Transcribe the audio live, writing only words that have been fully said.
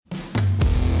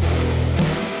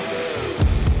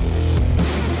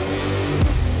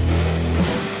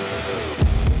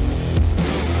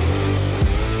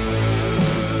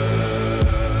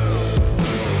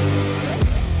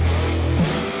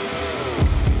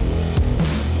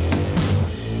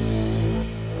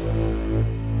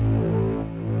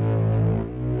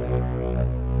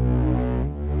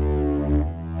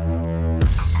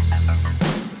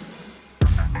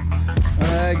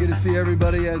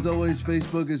as always,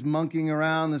 Facebook is monkeying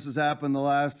around. This has happened the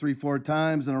last 3-4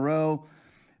 times in a row.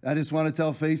 I just want to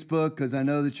tell Facebook, because I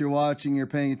know that you're watching, you're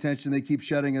paying attention. They keep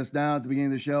shutting us down at the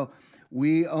beginning of the show.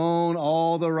 We own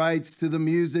all the rights to the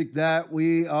music that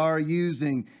we are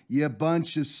using, you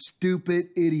bunch of stupid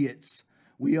idiots.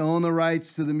 We own the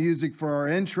rights to the music for our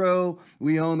intro.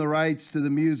 We own the rights to the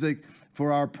music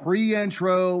for our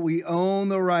pre-intro. We own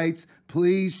the rights.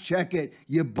 Please check it,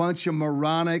 you bunch of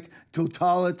moronic,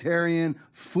 totalitarian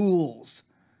fools.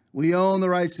 We own the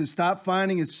rights to stop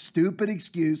finding a stupid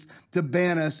excuse to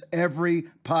ban us every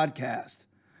podcast.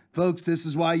 Folks, this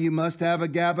is why you must have a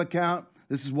Gab account.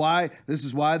 This is why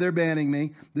they're banning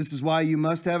me. This is why you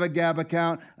must have a Gab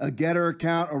account, a Getter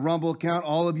account, a Rumble account.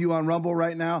 All of you on Rumble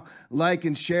right now, like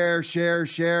and share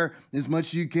as much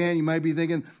as you can. You might be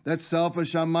thinking, that's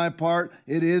selfish on my part.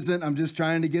 It isn't. I'm just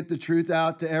trying to get the truth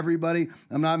out to everybody.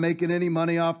 I'm not making any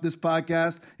money off this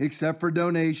podcast except for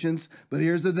donations. But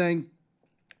here's the thing,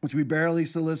 which we barely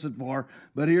solicit for.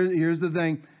 But here's the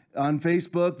thing. On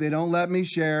Facebook, they don't let me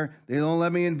share. They don't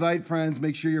let me invite friends.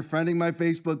 Make sure you're friending my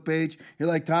Facebook page. You're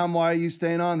like, Tom, why are you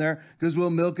staying on there? Because we'll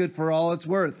milk it for all it's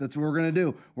worth. That's what we're going to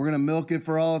do. We're going to milk it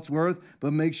for all it's worth,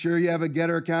 but make sure you have a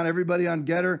Getter account. Everybody on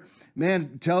Getter,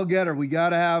 man, tell Getter, we've got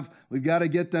to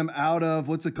get them out of,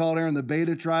 what's it called, Aaron, the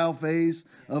beta trial phase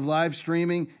of live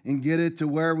streaming and get it to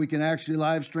where we can actually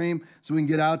live stream so we can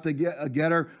get out to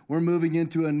Getter. We're moving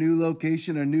into a new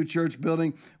location, a new church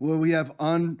building where we have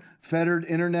unfettered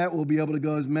internet. We'll be able to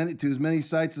go as many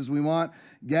sites as we want.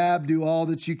 Gab, do all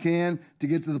that you can to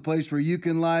get to the place where you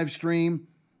can live stream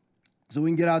so we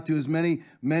can get out to as many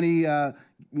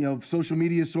social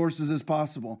media sources as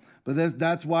possible. But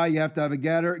that's why you have to have a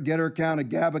Getter account, a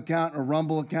Gab account, a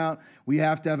Rumble account. We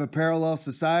have to have a parallel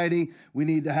society. We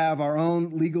need to have our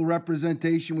own legal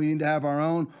representation. We need to have our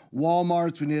own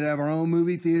Walmarts. We need to have our own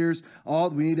movie theaters.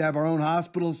 We need to have our own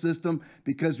hospital system,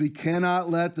 because we cannot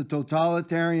let the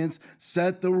totalitarians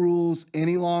set the rules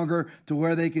any longer to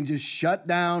where they can just shut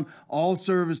down all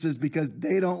services because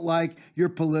they don't like your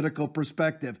political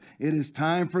perspective. It is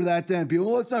time for that to end.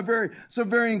 People, it's not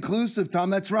very inclusive, Tom.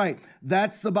 That's right.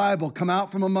 That's the Bible. Come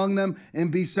out from among them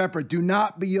and be separate. Do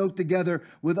not be yoked together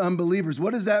with unbelievers.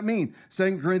 What does that mean?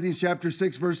 2 Corinthians chapter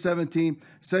 6, verse 17,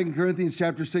 2 Corinthians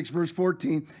chapter 6, verse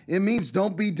 14. It means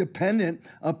don't be dependent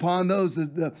upon those.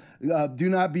 Do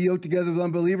not be yoked together with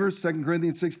unbelievers, 2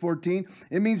 Corinthians 6, 14.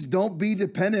 It means don't be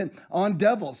dependent on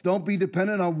devils. Don't be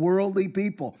dependent on worldly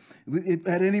people.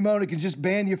 At any moment, it can just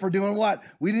ban you for doing what?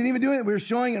 We didn't even do it. We were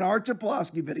showing an Art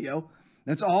Toplowski video.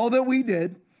 That's all that we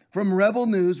did from Rebel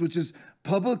News, which is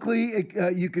publicly,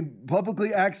 you can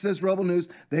publicly access Rebel News.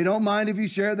 They don't mind if you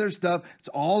share their stuff. It's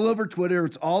all over Twitter.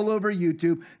 It's all over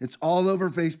YouTube. It's all over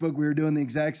Facebook. We were doing the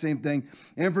exact same thing.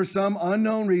 And for some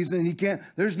unknown reason,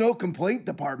 there's no complaint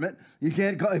department. You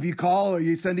can't call, if you call or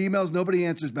you send emails, nobody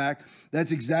answers back.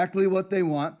 That's exactly what they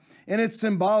want. And it's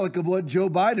symbolic of what Joe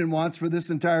Biden wants for this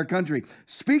entire country.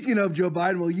 Speaking of Joe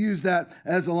Biden, we'll use that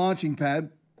as a launching pad.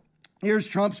 Here's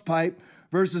Trump's pipe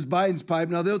versus Biden's pipe.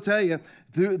 Now, they'll tell you,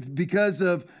 because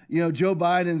of Joe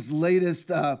Biden's latest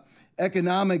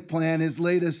economic plan, his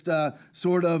latest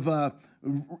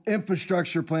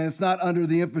infrastructure plan. It's not under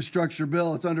the infrastructure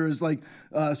bill. It's under his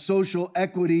social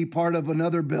equity part of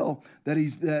another bill that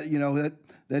he's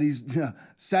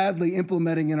sadly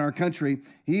implementing in our country.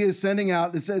 He is sending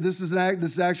out, this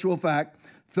is actual fact,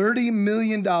 $30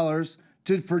 million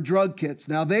for drug kits.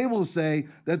 Now, they will say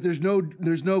that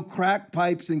there's no crack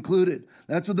pipes included.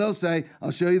 That's what they'll say.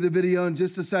 I'll show you the video in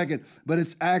just a second, but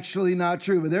it's actually not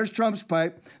true. But there's Trump's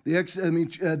pipe, the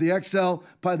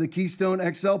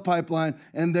Keystone XL pipeline,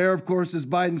 and there, of course, is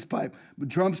Biden's pipe. But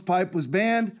Trump's pipe was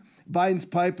banned. Biden's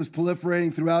pipe is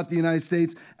proliferating throughout the United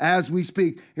States as we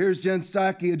speak. Here's Jen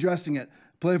Psaki addressing it.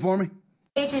 Play it for me.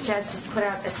 HHS just put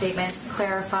out a statement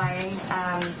clarifying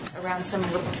around some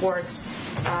reports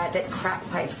that crack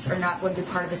pipes are not going to be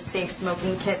part of the safe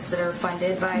smoking kits that are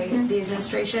funded by the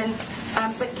administration.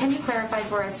 But can you clarify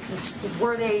for us,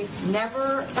 were they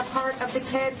never a part of the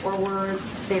kit, or were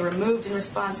they removed in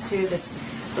response to this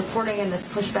reporting and this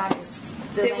pushback?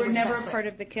 They were never a part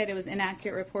of the kit. It was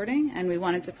inaccurate reporting, and we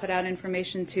wanted to put out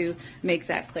information to make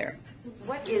that clear.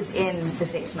 What is in the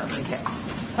safe smoking kit?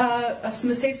 A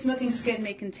safe smoking kit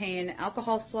may contain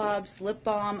alcohol swabs, lip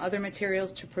balm, other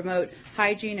materials to promote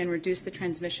hygiene and reduce the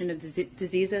transmission of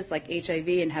diseases like HIV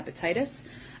and hepatitis.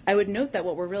 I would note that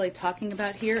what we're really talking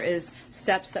about here is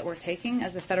steps that we're taking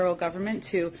as a federal government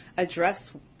to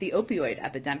address the opioid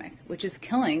epidemic, which is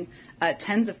killing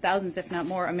tens of thousands, if not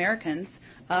more, Americans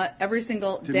every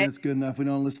single day. To me, that's good enough. We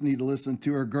don't need to listen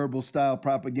to her Goebbels-style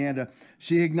propaganda.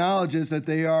 She acknowledges that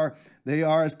they are,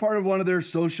 as part of one of their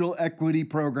social equity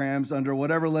programs under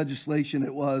whatever legislation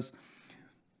it was,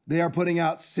 they are putting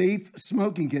out safe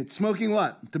smoking kits. Smoking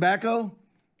what? Tobacco?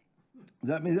 Does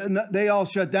that mean they all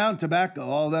shut down tobacco?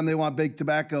 All of them, they want big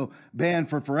tobacco banned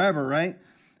for forever, right?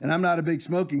 And I'm not a big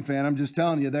smoking fan. I'm just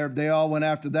telling you, they all went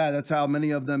after that. That's how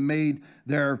many of them made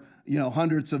their,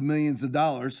 hundreds of millions of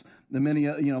dollars. Many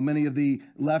of the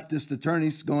leftist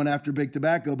attorneys going after big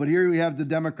tobacco. But here we have the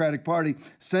Democratic Party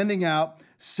sending out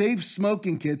safe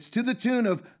smoking kits to the tune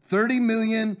of 30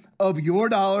 million of your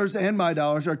dollars and my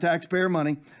dollars, our taxpayer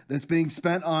money, that's being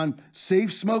spent on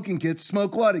safe smoking kits.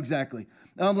 Smoke what exactly?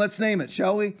 Let's name it,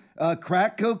 shall we?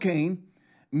 Crack cocaine,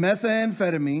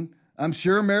 methamphetamine, I'm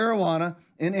sure marijuana,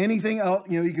 and anything else.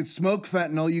 You can smoke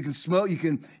fentanyl. You can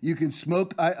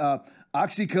smoke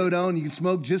oxycodone. You can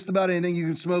smoke just about anything. You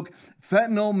can smoke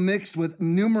fentanyl mixed with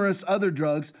numerous other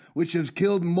drugs, which has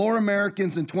killed more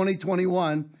Americans in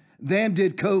 2021 than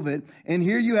did COVID. And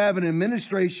here you have an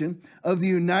administration of the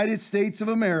United States of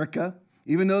America,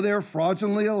 even though they were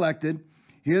fraudulently elected.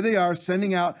 Here they are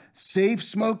sending out safe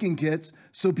smoking kits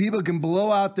so people can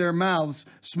blow out their mouths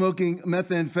smoking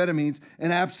methamphetamines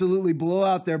and absolutely blow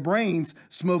out their brains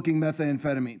smoking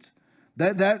methamphetamines.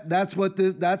 That's what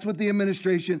the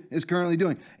administration is currently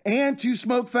doing. And to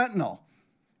smoke fentanyl.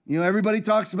 Everybody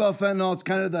talks about fentanyl. It's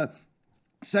kind of the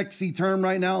sexy term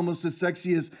right now, almost as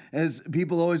sexy as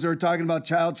people always are talking about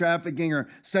child trafficking or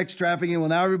sex trafficking. Well,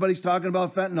 now everybody's talking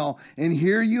about fentanyl. And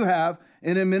here you have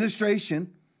an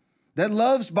administration that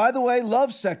loves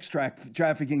sex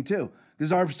trafficking too,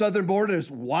 because our southern border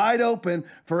is wide open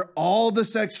for all the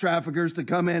sex traffickers to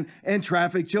come in and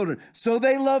traffic children. So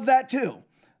they love that too.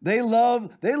 They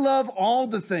love all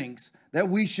the things that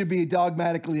we should be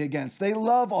dogmatically against. They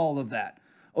love all of that.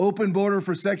 Open border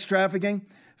for sex trafficking.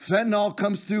 Fentanyl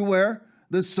comes through where?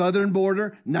 The southern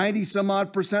border, 90 some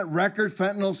odd % record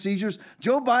fentanyl seizures.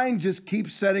 Joe Biden just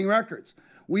keeps setting records.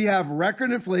 We have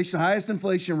record inflation, highest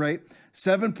inflation rate,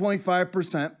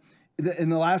 7.5% in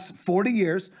the last 40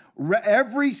 years.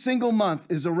 Every single month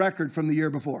is a record from the year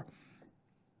before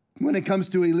when it comes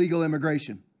to illegal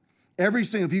immigration.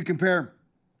 If you compare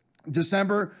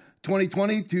December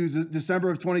 2020 to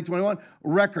December of 2021,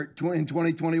 record in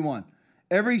 2021.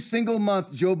 Every single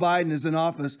month Joe Biden is in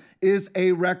office is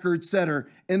a record setter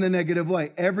in the negative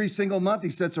way. Every single month he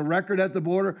sets a record at the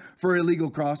border for illegal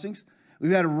crossings.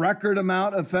 We've had a record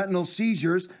amount of fentanyl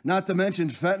seizures, not to mention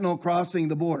fentanyl crossing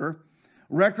the border.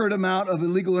 Record amount of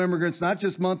illegal immigrants, not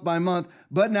just month by month,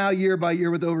 but now year by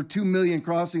year, with over 2 million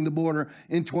crossing the border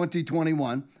in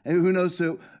 2021. And who knows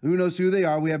who they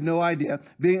are? We have no idea.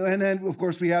 And then, of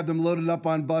course, we have them loaded up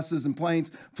on buses and planes,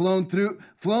 flown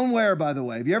where, by the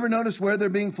way? Have you ever noticed where they're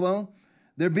being flown?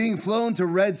 They're being flown to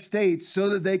red states so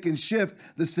that they can shift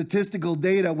the statistical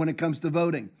data when it comes to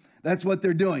voting. That's what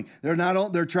they're doing. They're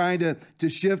trying to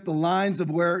shift the lines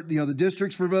of where, the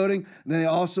districts for voting. They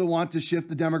also want to shift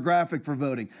the demographic for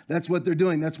voting. That's what they're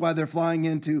doing. That's why they're flying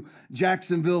into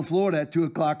Jacksonville, Florida at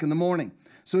 2:00 in the morning.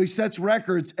 So he sets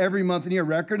records every month and year.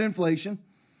 Record inflation.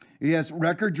 He has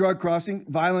record drug crossing.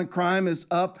 Violent crime is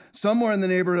up somewhere in the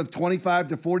neighborhood of 25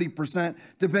 to 40%,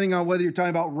 depending on whether you're talking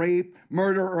about rape,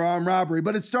 murder, or armed robbery.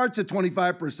 But it starts at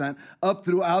 25% up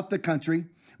throughout the country.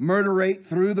 Murder rate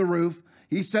through the roof.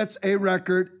 He sets a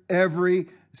record every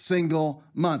single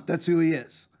month. That's who he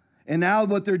is. And now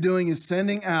what they're doing is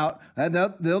sending out,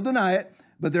 they'll deny it,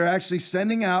 but they're actually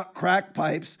sending out crack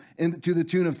pipes to the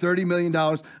tune of $30 million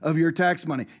of your tax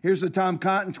money. Here's the Tom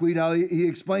Cotton tweet, how he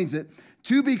explains it.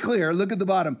 To be clear, look at the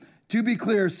bottom. To be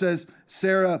clear, says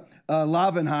Sarah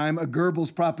Lavenheim, a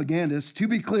Goebbels propagandist. To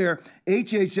be clear,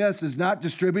 HHS is not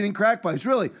distributing crack pipes.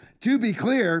 Really, to be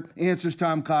clear, answers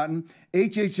Tom Cotton,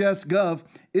 HHS Gov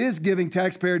is giving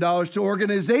taxpayer dollars to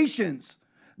organizations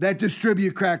that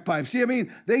distribute crack pipes. See,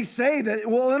 they say that,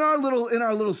 well, in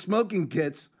our little smoking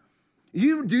kits,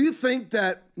 do you think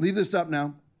that, leave this up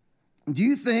now, do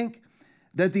you think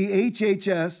that the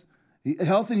HHS,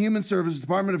 Health and Human Services,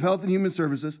 Department of Health and Human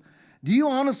Services, do you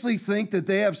honestly think that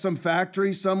they have some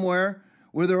factory somewhere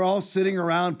where they're all sitting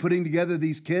around putting together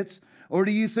these kits? Or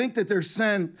do you think that they're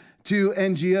sent to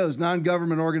NGOs,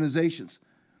 non-government organizations?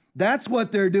 That's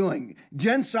what they're doing.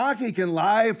 Jen Psaki can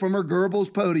lie from her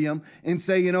Goebbels podium and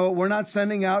say, we're not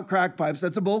sending out crack pipes.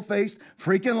 That's a bull-faced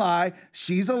freaking lie.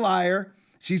 She's a liar.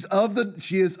 She is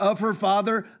of her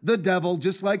father, the devil,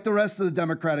 just like the rest of the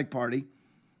Democratic Party.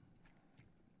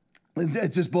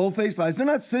 It's just bold-faced lies. They're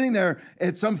not sitting there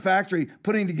at some factory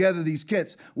putting together these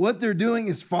kits. What they're doing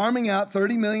is farming out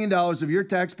 $30 million of your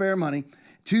taxpayer money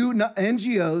to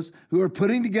NGOs who are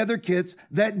putting together kits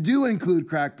that do include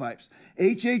crack pipes.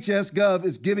 HHS Gov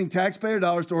is giving taxpayer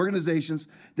dollars to organizations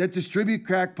that distribute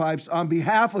crack pipes on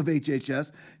behalf of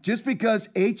HHS. Just because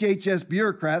HHS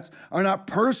bureaucrats are not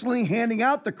personally handing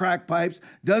out the crack pipes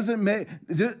doesn't make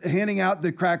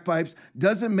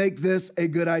this a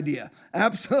good idea.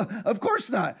 Absolutely, of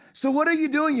course not. So what are you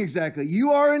doing exactly?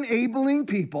 You are enabling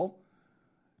people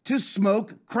to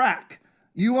smoke crack.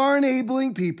 You are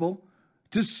enabling people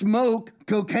to smoke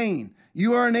cocaine.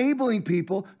 You are enabling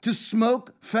people to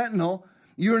smoke fentanyl.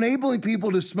 You're enabling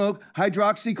people to smoke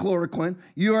hydroxychloroquine.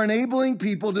 You are enabling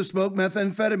people to smoke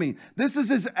methamphetamine. This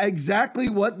is exactly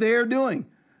what they are doing.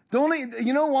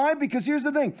 You know why? Because here's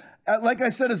the thing. Like I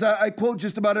said, as I quote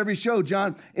just about every show,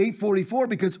 John 8:44,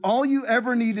 because all you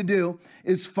ever need to do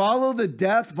is follow the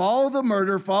death, follow the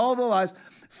murder, follow the lies,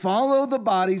 follow the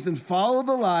bodies and follow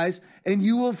the lies, and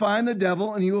you will find the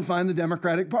devil and you will find the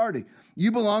Democratic Party. You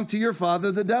belong to your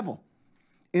father, the devil.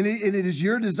 And it is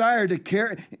your desire to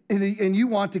carry, and you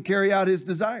want to carry out his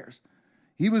desires.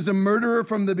 He was a murderer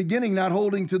from the beginning, not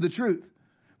holding to the truth,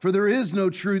 for there is no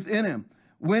truth in him.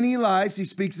 When he lies, he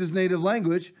speaks his native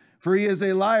language, for he is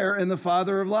a liar and the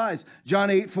father of lies. John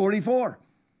 8:44.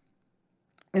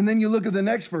 And then you look at the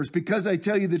next verse. Because I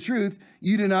tell you the truth,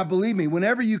 you do not believe me.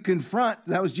 Whenever you confront,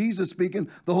 that was Jesus speaking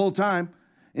the whole time.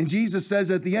 And Jesus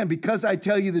says at the end, because I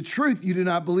tell you the truth, you do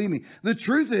not believe me. The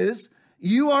truth is,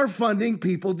 you are funding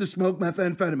people to smoke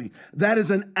methamphetamine. That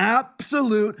is an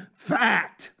absolute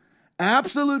fact.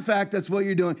 Absolute fact, that's what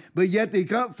you're doing. But yet they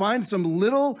find some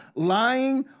little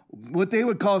lying, what they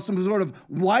would call some sort of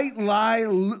white lie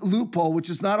loophole, which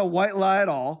is not a white lie at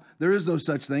all. There is no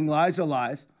such thing. Lies are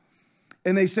lies.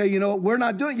 And they say, you know, we're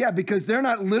not doing it. Yeah, because they're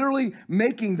not literally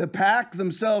making the pack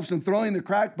themselves and throwing the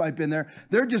crack pipe in there.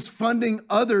 They're just funding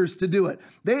others to do it.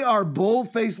 They are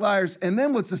bold-faced liars. And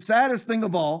then what's the saddest thing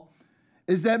of all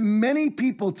is that many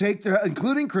people take their,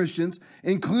 including Christians,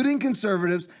 including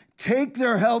conservatives, take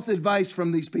their health advice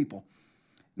from these people.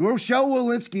 Rochelle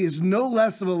Walensky is no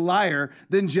less of a liar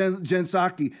than Jen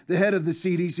Psaki, the head of the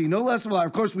CDC. No less of a liar.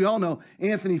 Of course, we all know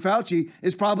Anthony Fauci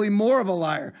is probably more of a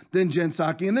liar than Jen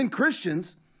Psaki. And then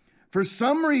Christians, for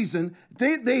some reason,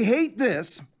 they hate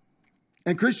this.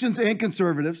 And Christians and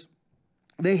conservatives,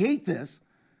 they hate this.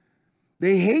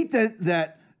 They hate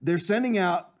that they're sending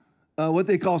out what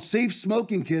they call safe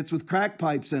smoking kits with crack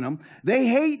pipes in them. They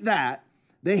hate that.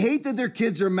 They hate that their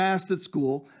kids are masked at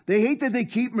school. They hate that they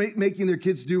keep making their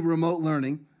kids do remote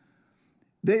learning.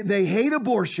 They hate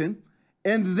abortion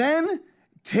and then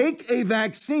take a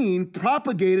vaccine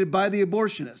propagated by the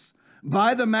abortionists,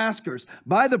 by the maskers,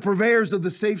 by the purveyors of the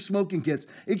safe smoking kits.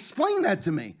 Explain that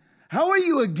to me. How are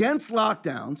you against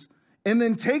lockdowns and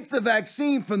then take the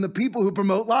vaccine from the people who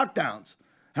promote lockdowns?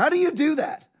 How do you do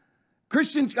that?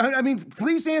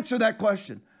 Please answer that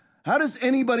question. How does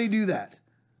anybody do that?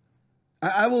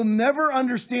 I will never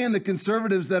understand the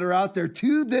conservatives that are out there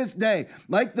to this day,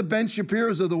 like the Ben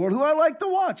Shapiro's of the world, who I like to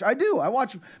watch. I do. I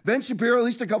watch Ben Shapiro at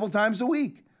least a couple times a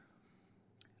week.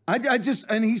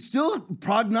 And he still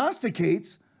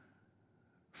prognosticates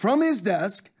from his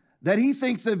desk that he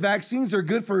thinks that vaccines are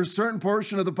good for a certain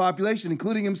portion of the population,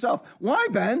 including himself. Why,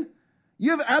 Ben?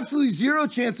 You have absolutely zero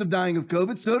chance of dying of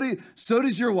COVID. So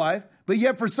does your wife. But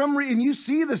yet for some reason, you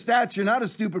see the stats, you're not a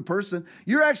stupid person.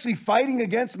 You're actually fighting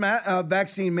against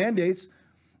vaccine mandates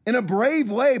in a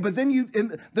brave way. But then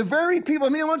the very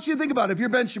people, I want you to think about it. If you're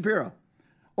Ben Shapiro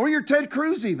or you're Ted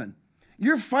Cruz even,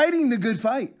 you're fighting the good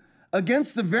fight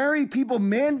against the very people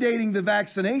mandating the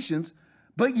vaccinations,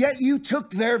 but yet you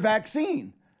took their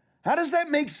vaccine. How does that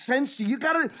make sense to you?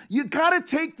 You gotta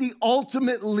take the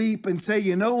ultimate leap and say,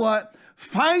 you know what?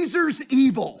 Pfizer's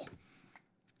evil.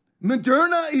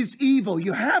 Moderna is evil.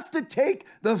 You have to take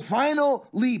the final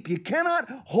leap. You cannot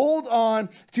hold on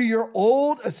to your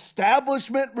old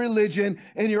establishment religion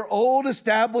and your old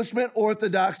establishment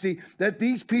orthodoxy that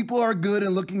these people are good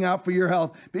and looking out for your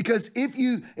health. Because if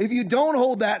you don't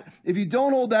hold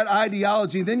that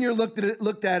ideology, then you're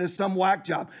looked at as some whack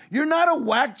job. You're not a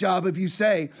whack job if you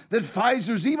say that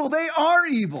Pfizer's evil. They are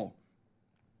evil.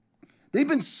 They've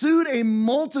been sued a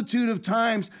multitude of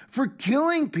times for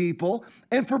killing people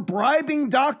and for bribing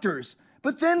doctors.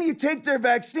 But then you take their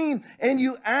vaccine and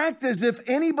you act as if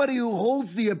anybody who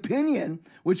holds the opinion,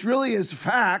 which really is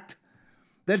fact,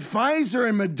 that Pfizer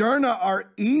and Moderna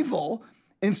are evil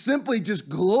and simply just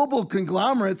global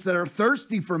conglomerates that are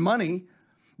thirsty for money,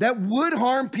 that would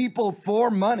harm people for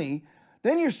money,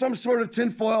 then you're some sort of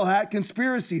tinfoil hat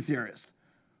conspiracy theorist.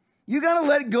 You got to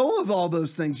let go of all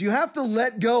those things. You have to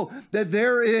let go that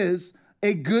there is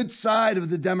a good side of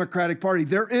the Democratic Party.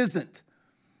 There isn't.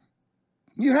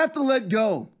 You have to let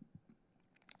go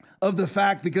of the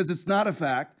fact, because it's not a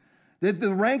fact, that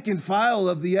the rank and file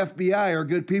of the FBI are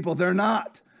good people. They're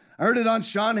not. I heard it on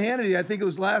Sean Hannity. I think it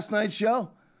was last night's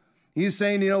show. He's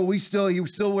saying, he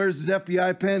still wears his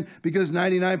FBI pin because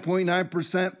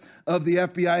 99.9% of the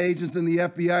FBI agents in the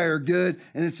FBI are good,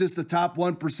 and it's just the top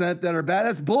 1% that are bad.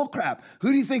 That's bullcrap.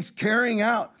 Who do you think's carrying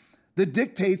out the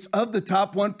dictates of the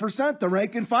top 1%, the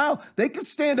rank and file? They could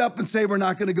stand up and say, we're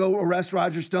not going to go arrest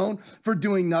Roger Stone for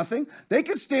doing nothing. They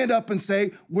could stand up and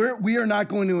say, we are not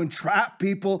going to entrap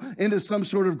people into some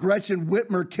sort of Gretchen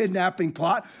Whitmer kidnapping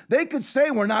plot. They could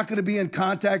say we're not going to be in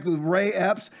contact with Ray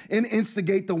Epps and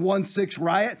instigate the 1-6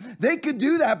 riot. They could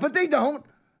do that, but they don't.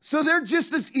 So they're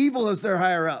just as evil as their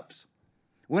higher ups.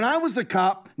 When I was a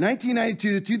cop,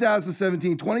 1992 to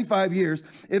 2017, 25 years,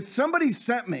 if somebody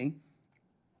sent me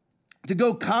to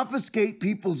go confiscate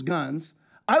people's guns,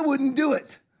 I wouldn't do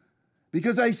it,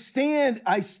 because I stand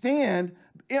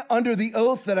under the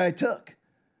oath that I took,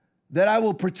 that I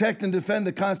will protect and defend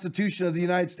the Constitution of the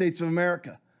United States of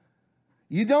America.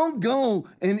 You don't go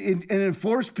and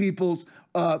enforce people's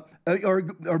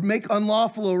or make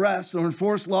unlawful arrests or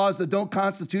enforce laws that don't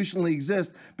constitutionally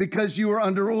exist because you are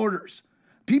under orders.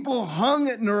 People hung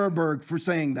at Nuremberg for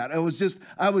saying that. I was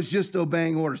just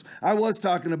obeying orders. I was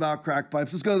talking about crack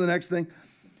pipes. Let's go to the next thing.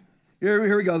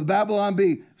 Here we go. The Babylon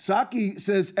Bee. Psaki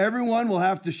says everyone will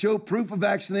have to show proof of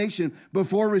vaccination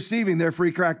before receiving their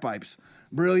free crack pipes.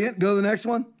 Brilliant. Go to the next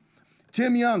one.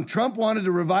 Tim Young. Trump wanted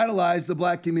to revitalize the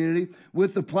black community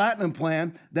with the Platinum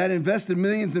Plan that invested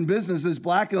millions in businesses,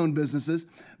 black-owned businesses.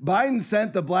 Biden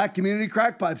sent the black community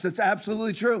crack pipes. That's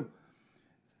absolutely true.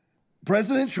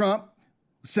 President Trump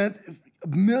sent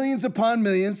millions upon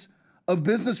millions of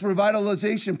business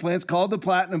revitalization plans called the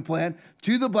Platinum Plan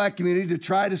to the black community to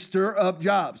try to stir up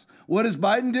jobs. What does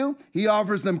Biden do? He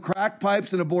offers them crack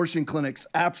pipes and abortion clinics.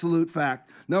 Absolute fact.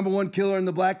 Number one killer in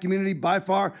the black community, by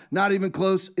far, not even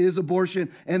close, is abortion,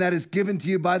 and that is given to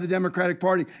you by the Democratic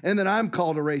Party. And then I'm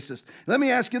called a racist. Let me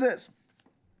ask you this.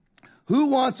 Who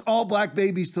wants all black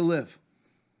babies to live?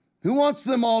 Who wants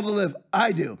them all to live?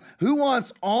 I do. Who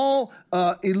wants all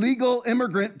illegal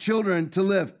immigrant children to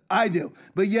live? I do.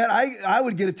 But yet I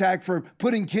would get attacked for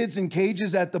putting kids in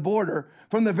cages at the border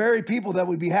from the very people that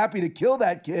would be happy to kill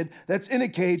that kid that's in a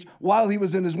cage while he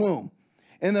was in his womb.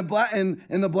 And the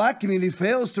black community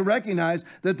fails to recognize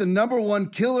that the number one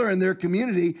killer in their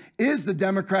community is the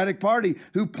Democratic Party,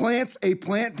 who plants a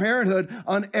Planned Parenthood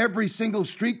on every single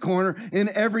street corner in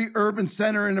every urban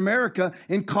center in America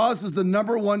and causes the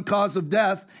number one cause of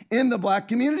death in the black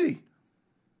community.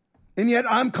 And yet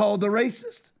I'm called the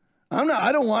racist.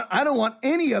 I don't want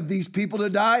any of these people to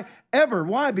die ever.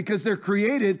 Why? Because they're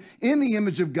created in the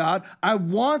image of God. I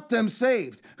want them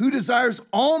saved. Who desires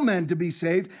all men to be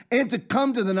saved and to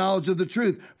come to the knowledge of the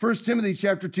truth? 1 Timothy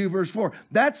chapter 2, verse 4.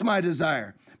 That's my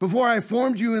desire. Before I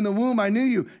formed you in the womb, I knew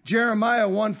you. Jeremiah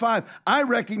 1:5. I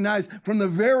recognize from the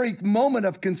very moment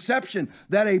of conception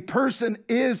that a person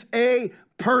is a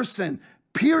person,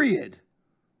 period.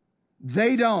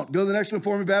 They don't. Go to the next one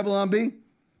for me, Babylon Bee.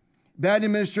 Bad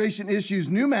administration issues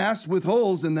new masks with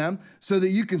holes in them so that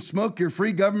you can smoke your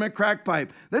free government crack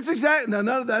pipe. That's exactly, now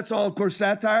none of that's all, of course,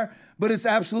 satire, but it's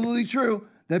absolutely true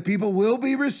that people will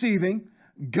be receiving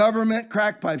government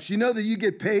crack pipes. You know that you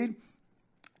get paid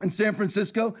in San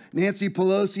Francisco, Nancy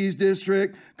Pelosi's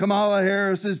district, Kamala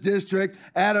Harris's district,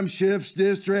 Adam Schiff's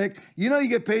district. You know you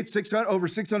get paid over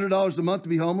 $600 a month to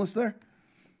be homeless there?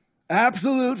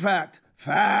 Absolute fact.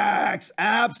 Facts.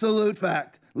 Absolute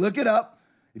fact. Look it up.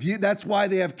 That's why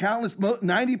they have countless,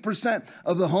 90%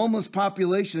 of the homeless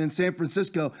population in San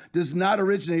Francisco does not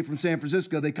originate from San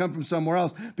Francisco. They come from somewhere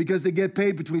else because they get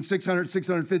paid between $600,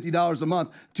 $650 a month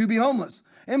to be homeless.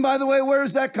 And by the way, where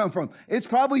does that come from? It's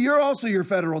probably also your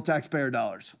federal taxpayer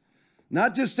dollars,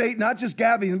 not just state, not just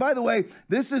Gabby. And by the way,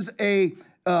 this is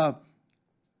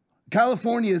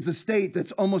California is a state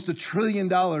that's almost $1 trillion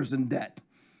in debt.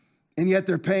 And yet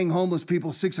they're paying homeless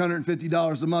people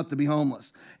 $650 a month to be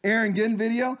homeless. Aaron Ginn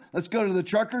video. Let's go to the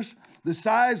truckers. The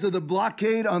size of the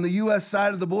blockade on the U.S.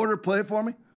 side of the border. Play it for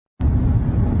me.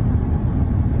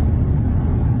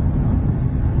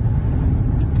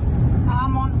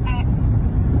 I'm on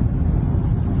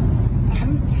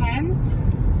M10.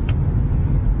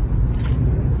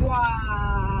 Wow.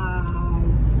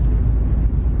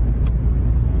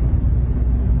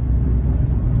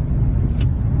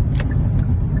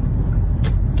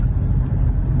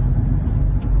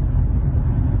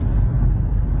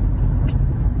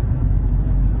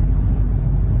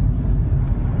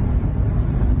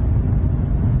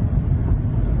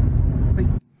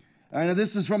 I know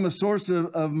this is from a source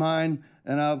of mine,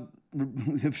 and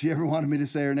if she ever wanted me to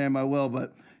say her name, I will.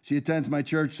 But she attends my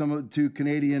church. Two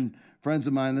Canadian friends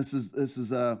of mine. This is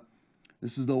the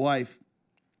wife,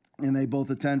 and they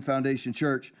both attend Foundation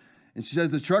Church. And she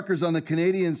says the truckers on the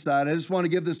Canadian side. I just want to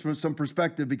give this some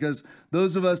perspective, because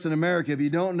those of us in America, if you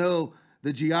don't know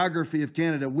the geography of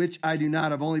Canada, which I do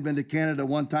not, I've only been to Canada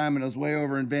one time, and I was way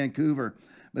over in Vancouver.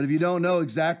 But if you don't know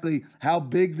exactly how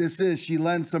big this is, she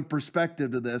lends some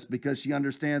perspective to this because she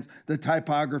understands the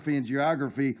typography and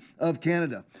geography of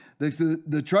Canada.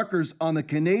 The truckers on the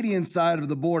Canadian side of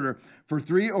the border for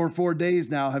 3 or 4 days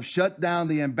now have shut down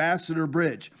the Ambassador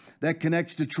Bridge that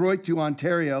connects Detroit to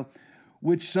Ontario,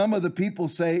 which some of the people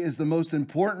say is the most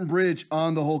important bridge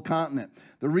on the whole continent.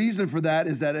 The reason for that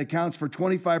is that it accounts for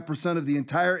 25% of the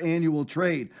entire annual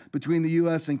trade between the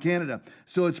U.S. and Canada.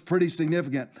 So it's pretty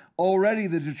significant. Already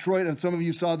the Detroit, and some of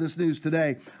you saw this news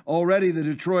today, already the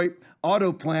Detroit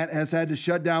auto plant has had to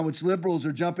shut down, which liberals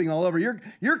are jumping all over.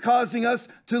 You're causing us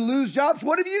to lose jobs.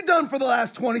 What have you done for the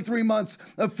last 23 months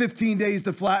of 15 days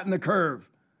to flatten the curve?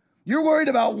 You're worried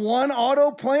about one auto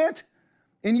plant?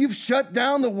 And you've shut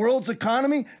down the world's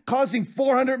economy, causing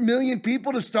 400 million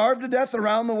people to starve to death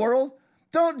around the world?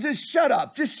 Don't just shut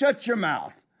up. Just shut your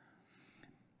mouth.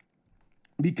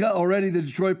 Because already the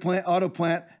Detroit auto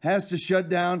plant has to shut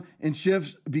down and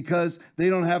shifts because they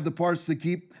don't have the parts to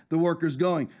keep the workers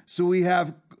going. So we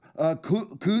have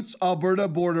Coutts, Alberta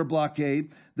border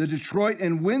blockade, the Detroit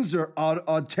and Windsor,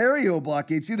 Ontario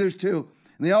blockade. See, there's two.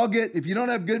 And they all get, if you don't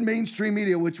have good mainstream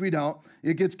media, which we don't,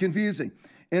 it gets confusing.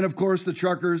 And of course, the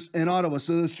truckers in Ottawa.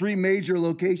 So there's 3 major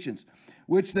locations,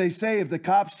 which they say if the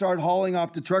cops start hauling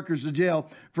off the truckers to jail,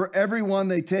 for every one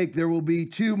they take, there will be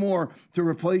 2 more to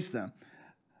replace them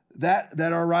that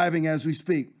are arriving as we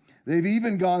speak. They've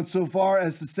even gone so far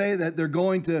as to say that they're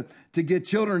going to get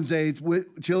children's aid,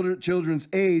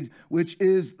 which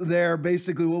is their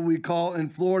basically what we call in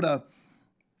Florida,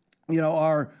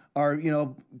 our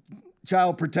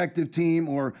child protective team,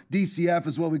 or DCF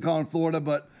is what we call in Florida,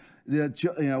 but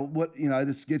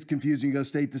this gets confusing. You go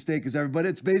state to state because everybody,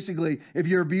 it's basically, if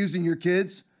you're abusing your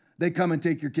kids, they come and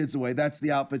take your kids away. That's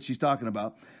the outfit she's talking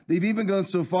about. They've even gone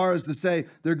so far as to say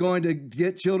they're going to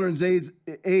get children's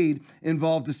aid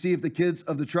involved to see if the kids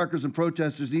of the truckers and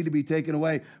protesters need to be taken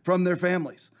away from their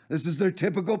families. This is their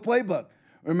typical playbook.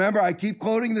 Remember, I keep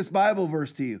quoting this Bible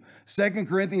verse to you. 2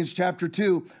 Corinthians chapter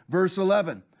 2, verse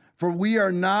 11. For we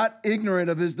are not ignorant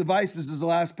of his devices is the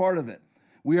last part of it.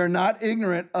 We are not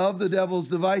ignorant of the devil's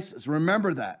devices.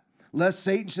 Remember that.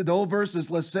 The whole verse is,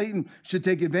 lest Satan should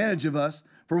take advantage of us,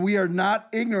 for we are not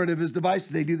ignorant of his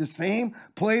devices. They do the same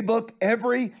playbook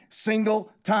every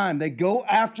single time. They go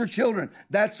after children.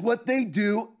 That's what they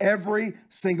do every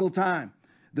single time.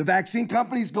 The vaccine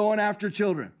company's going after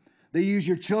children. They use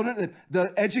your children.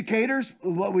 The educators,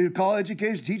 what we would call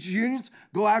educators, teachers unions,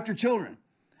 go after children.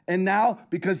 And now,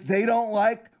 because they don't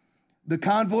like the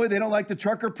convoy, they don't like the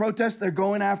trucker protest, they're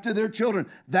going after their children.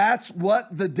 That's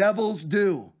what the devils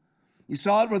do. You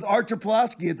saw it with Artur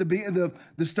Pawlowski at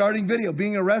the starting video,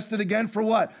 being arrested again for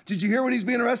what? Did you hear what he's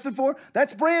being arrested for?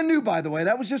 That's brand new, by the way.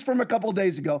 That was just from a couple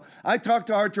days ago. I talked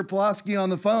to Artur Pawlowski on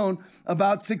the phone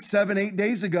about 6, 7, 8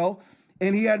 days ago,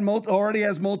 and he already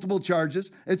has multiple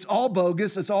charges. It's all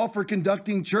bogus. It's all for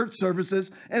conducting church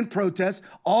services and protests,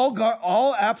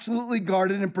 all absolutely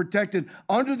guarded and protected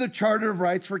under the Charter of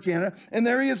Rights for Canada. And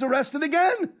there he is arrested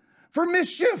again for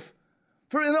mischief.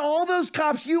 And all those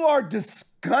cops, you are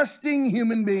disgusting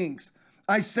human beings.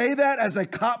 I say that as a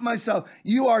cop myself.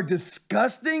 You are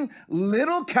disgusting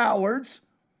little cowards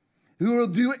who will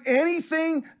do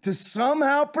anything to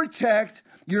somehow protect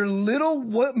your little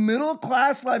middle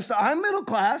class lifestyle. I'm middle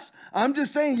class. I'm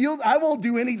just saying I won't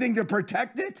do anything to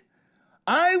protect it.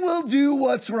 I will do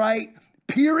what's right,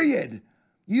 period.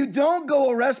 You don't go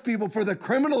arrest people for the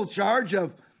criminal charge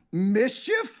of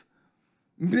mischief.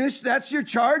 That's your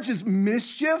charge, is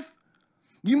mischief.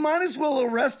 You might as well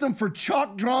arrest them for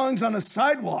chalk drawings on a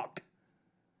sidewalk.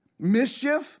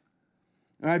 Mischief.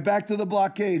 All right, back to the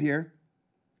blockade here.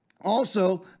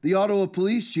 Also, the Ottawa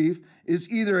police chief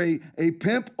is either a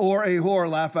pimp or a whore,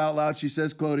 laugh out loud, she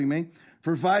says, quoting me,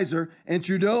 for Pfizer. And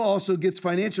Trudeau also gets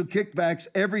financial kickbacks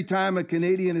every time a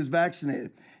Canadian is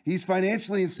vaccinated. He's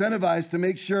financially incentivized to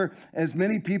make sure as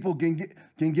many people can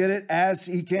get it as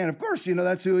he can. Of course,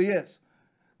 that's who he is.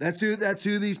 That's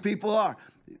who these people are.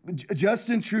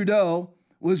 Justin Trudeau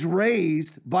was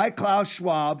raised by Klaus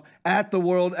Schwab at the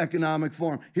World Economic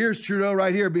Forum. Here's Trudeau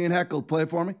right here being heckled. Play it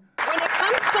for me. When it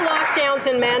comes to lockdowns, lockdowns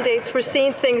and mandates, we're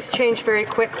seeing things change very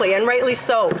quickly, and rightly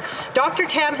so. Dr.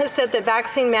 Tam has said that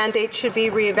vaccine mandates should be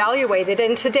reevaluated,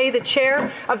 and today the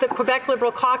chair of the Quebec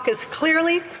Liberal Caucus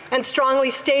clearly and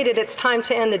strongly stated it's time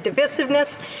to end the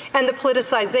divisiveness and the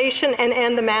politicization and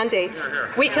end the mandates.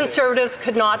 We Conservatives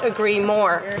could not agree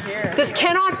more. This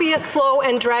cannot be a slow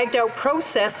and dragged out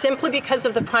process simply because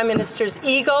of the Prime Minister's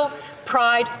ego,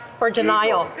 pride, or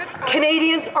denial.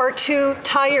 Canadians are too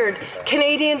tired.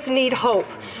 Canadians need hope.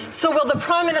 So will the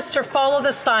Prime Minister follow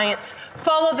the science,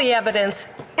 follow the evidence,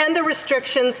 and the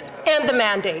restrictions and the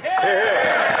mandates? The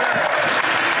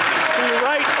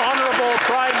Right Honourable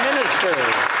Prime Minister.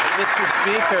 Mr.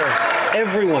 Speaker,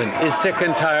 everyone is sick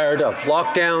and tired of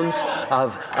lockdowns,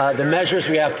 of the measures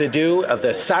we have to do, of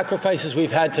the sacrifices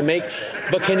we've had to make.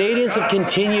 But Canadians have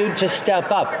continued to step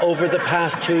up over the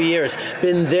past 2 years,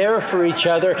 been there for each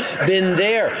other, been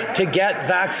there to get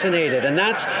vaccinated. And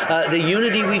that's the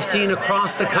unity we've seen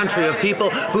across the country of people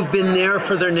who've been there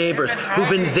for their neighbours, who've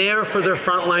been there for their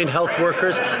frontline health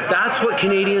workers. That's what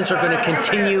Canadians are going to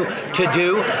continue to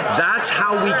do. That's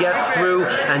how we get through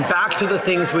and back to the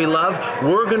things we love.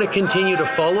 We're going to continue to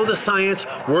follow the science.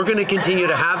 We're going to continue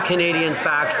to have Canadians'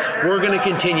 backs. We're going to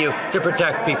continue to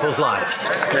protect people's lives.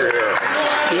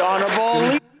 The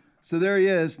Honourable. So there he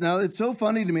is. Now, it's so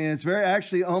funny to me, and it's very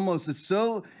actually almost, it's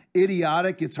so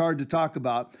idiotic, it's hard to talk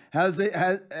about.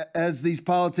 As these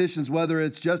politicians, whether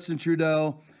it's Justin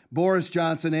Trudeau, Boris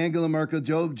Johnson, Angela Merkel,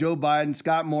 Joe Biden,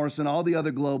 Scott Morrison, all the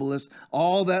other globalists,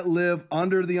 all that live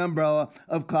under the umbrella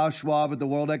of Klaus Schwab at the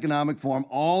World Economic Forum,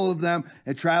 all of them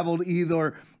had traveled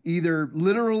either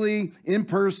literally in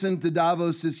person to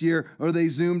Davos this year, or they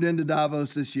zoomed into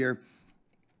Davos this year.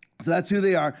 So that's who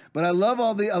they are. But I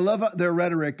love their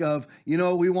rhetoric of,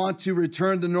 we want to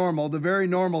return to normal, the very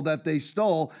normal that they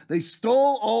stole. They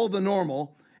stole all the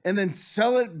normal and then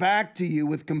sell it back to you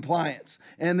with compliance.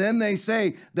 And then they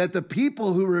say that the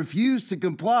people who refuse to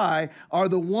comply are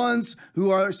the ones who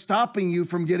are stopping you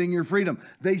from getting your freedom.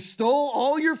 They stole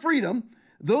all your freedom.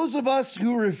 Those of us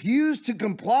who refuse to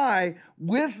comply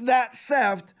with that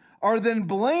theft are then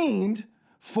blamed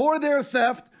for their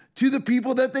theft to the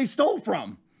people that they stole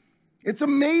from. It's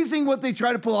amazing what they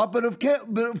try to pull up, but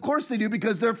of course they do,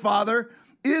 because their father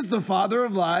is the father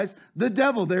of lies, the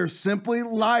devil. They're simply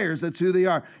liars. That's who they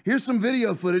are. Here's some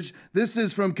video footage. This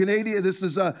is from Canada. This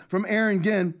is from Aaron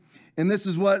Ginn, and this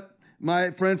is what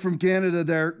my friend from Canada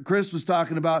there, Chris, was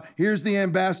talking about. Here's the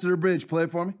Ambassador Bridge. Play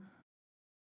it for me.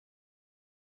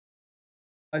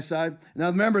 Side.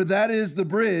 Now remember, that is the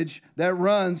bridge that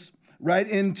runs right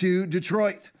into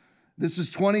Detroit. This is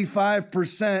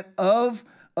 25% of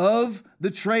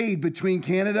the trade between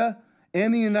Canada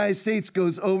and the United States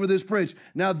goes over this bridge.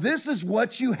 Now, this is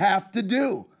what you have to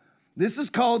do. This is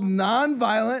called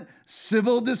nonviolent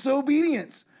civil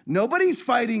disobedience. Nobody's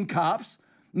fighting cops.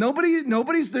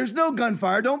 There's no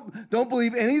gunfire. Don't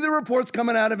believe any of the reports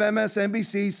coming out of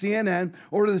MSNBC, CNN,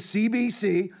 or the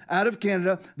CBC out of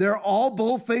Canada. They're all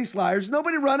bull-faced liars.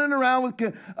 Nobody running around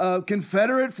with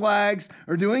Confederate flags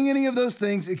or doing any of those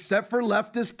things except for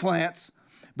leftist plants.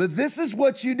 But this is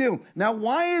what you do. Now,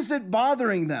 why is it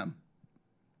bothering them?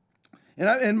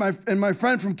 And my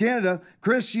friend from Canada,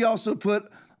 Chris, she also put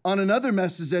on another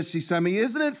message that she sent me,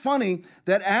 isn't it funny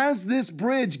that as this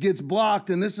bridge gets blocked,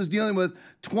 and this is dealing with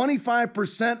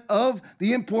 25% of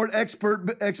the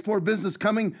export business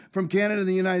coming from Canada and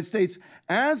the United States,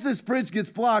 as this bridge gets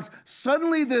blocked,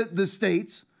 suddenly the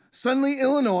states, suddenly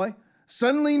Illinois,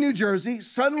 suddenly New Jersey,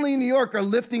 suddenly New York are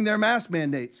lifting their mask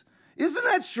mandates. Isn't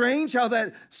that strange how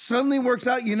that suddenly works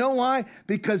out? You know why?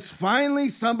 Because finally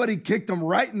somebody kicked them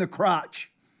right in the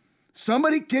crotch.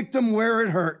 Somebody kicked them where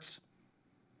it hurts.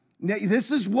 Now,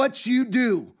 this is what you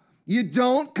do. You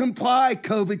don't comply,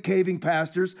 COVID caving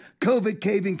pastors, COVID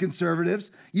caving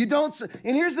conservatives. You don't.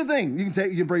 And here's the thing. You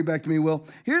can bring it back to me, Will.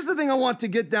 Here's the thing I want to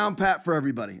get down pat for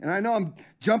everybody. And I know I'm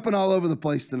jumping all over the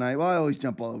place tonight. Well, I always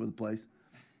jump all over the place.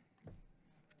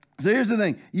 So here's the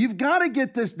thing. You've got to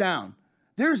get this down.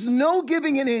 There's no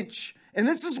giving an inch. And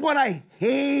this is what I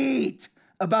hate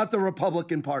about the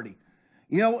Republican Party.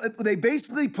 They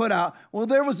basically put out, well,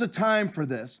 there was a time for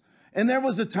this, and there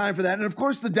was a time for that. And of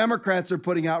course, the Democrats are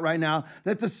putting out right now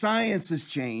that the science has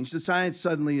changed. The science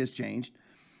suddenly has changed.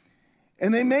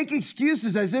 And they make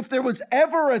excuses as if there was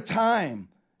ever a time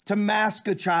to mask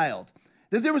a child,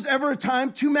 that there was ever a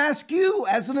time to mask you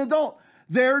as an adult.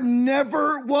 There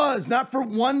never was, not for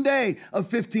one day of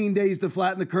 15 days to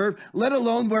flatten the curve, let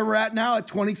alone where we're at now at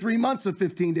 23 months of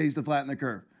 15 days to flatten the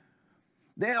curve.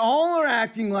 They all are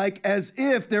acting like as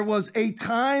if there was a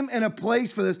time and a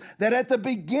place for this, that at the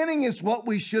beginning is what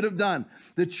we should have done.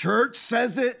 The church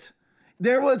says it.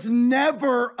 There was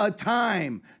never a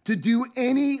time to do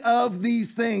any of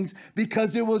these things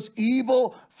because it was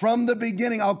evil from the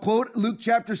beginning. I'll quote Luke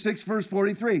chapter 6, verse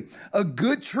 43. A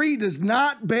good tree does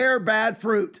not bear bad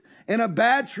fruit, and a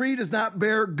bad tree does not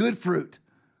bear good fruit.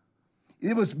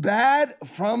 It was bad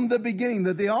from the beginning.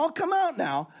 That they all come out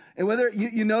now. And whether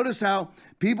you notice how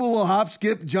people will hop,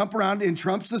 skip, jump around, and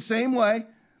Trump's the same way.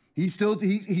 He's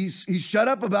shut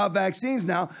up about vaccines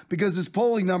now because his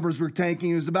polling numbers were tanking.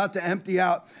 He was about to empty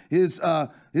out his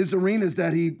arenas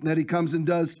that he comes and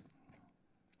does,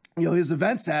 his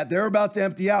events at. They're about to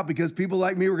empty out because people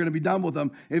like me were going to be done with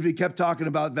him if he kept talking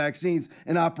about vaccines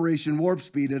and Operation Warp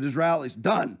Speed at his rallies.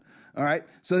 Done. All right.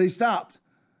 So they stopped.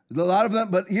 A lot of them,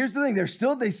 but here's the thing: they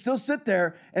still sit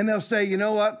there and they'll say, you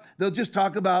know what? They'll just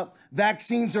talk about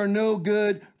vaccines are no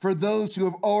good for those who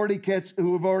have already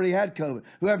had COVID,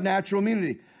 who have natural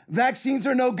immunity. Vaccines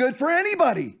are no good for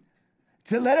anybody.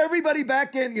 To let everybody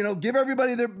back in, give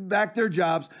everybody back their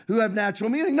jobs who have natural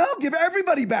immunity. No, give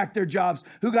everybody back their jobs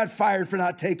who got fired for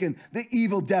not taking the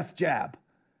evil death jab.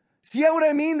 See what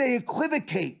I mean? They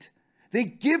equivocate. They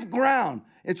give ground.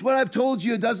 It's what I've told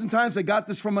you a dozen times. I got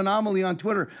this from Anomaly on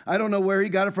Twitter. I don't know where he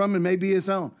got it from. It may be his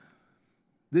own.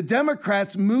 The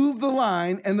Democrats move the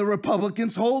line and the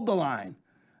Republicans hold the line.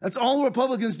 That's all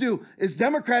Republicans do, is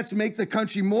Democrats make the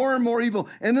country more and more evil.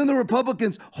 And then the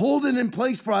Republicans hold it in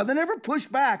place for a while. They never push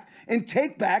back and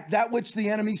take back that which the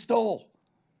enemy stole.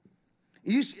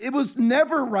 It was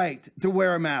never right to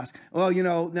wear a mask. Well,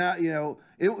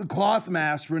 cloth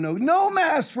masks were no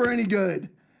masks were any good.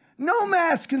 No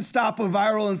mask can stop a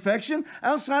viral infection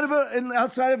outside of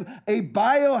a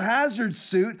biohazard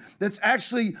suit that's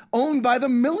actually owned by the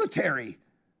military.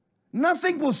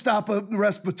 Nothing will stop a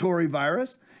respiratory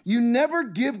virus. You never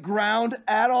give ground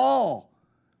at all.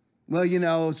 Well,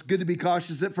 it's good to be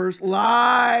cautious at first.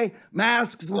 Lie,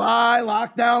 masks lie,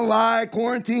 lockdown lie,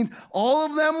 quarantines, all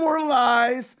of them were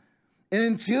lies. And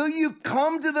until you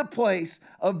come to the place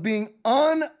of being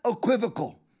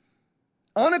unequivocal,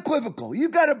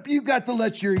 you've got to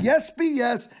let your yes be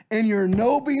yes and your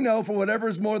no be no, for whatever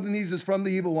is more than these is from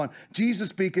the evil one. Jesus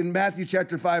speaking, Matthew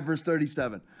chapter 5, verse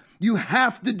 37. You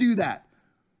have to do that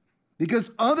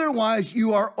because otherwise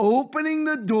you are opening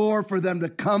the door for them to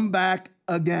come back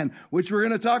again, which we're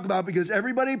going to talk about because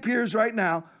everybody appears right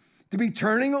now to be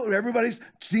everybody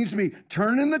seems to be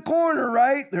turning the corner,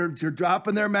 right? They're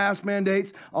dropping their mask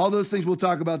mandates, all those things. We'll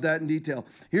talk about that in detail.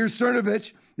 Here's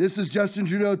Cernovich. This is Justin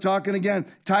Trudeau talking again,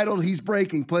 titled He's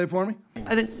Breaking. Play it for me.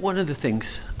 I think one of the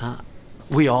things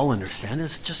we all understand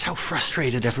is just how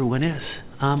frustrated everyone is.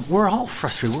 We're all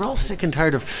frustrated. We're all sick and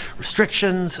tired of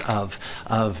restrictions, of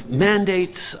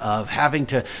mandates, of having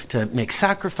to make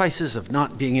sacrifices, of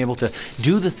not being able to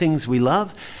do the things we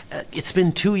love. It's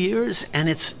been 2 years, and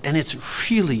it's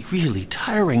really, really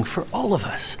tiring for all of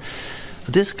us.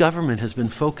 This government has been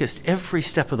focused every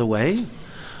step of the way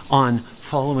on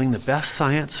following the best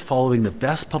science, following the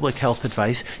best public health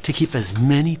advice to keep as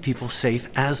many people safe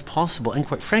as possible. And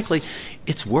quite frankly,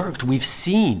 it's worked. We've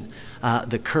seen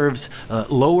the curves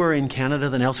lower in Canada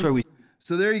than elsewhere.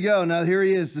 So there you go. Now here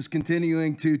he is, just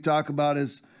continuing to talk about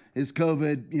his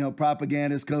COVID,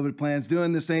 propaganda, his COVID plans,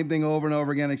 doing the same thing over and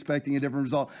over again, expecting a different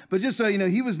result. But just so you know,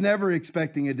 he was never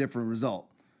expecting a different result.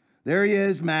 There he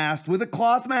is, masked, with a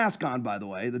cloth mask on, by the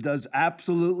way, that does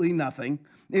absolutely nothing.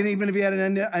 And even if he had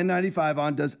an N95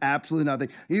 on, does absolutely nothing.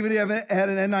 Even if he had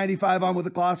an N95 on with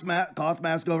a cloth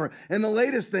mask over it. And the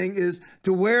latest thing is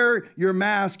to wear your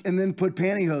mask and then put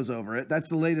pantyhose over it. That's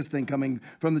the latest thing coming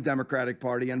from the Democratic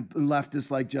Party and leftists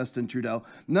like Justin Trudeau.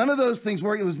 None of those things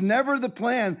work. It was never the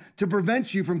plan to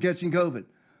prevent you from catching COVID.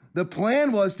 The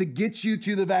plan was to get you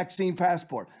to the vaccine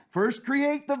passport. First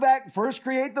create the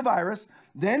virus,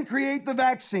 then create the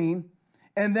vaccine,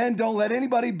 and then don't let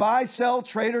anybody buy, sell,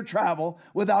 trade, or travel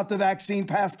without the vaccine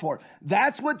passport.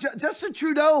 That's what Justin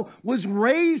Trudeau was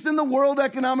raised in the World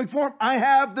Economic Forum. I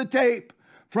have the tape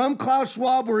from Klaus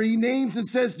Schwab where he names and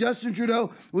says Justin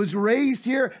Trudeau was raised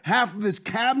here. Half of his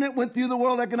cabinet went through the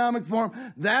World Economic Forum.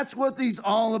 That's what he's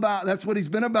all about. That's what he's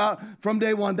been about from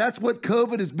day one. That's what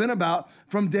COVID has been about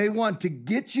from day one, to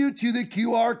get you to the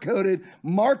QR-coded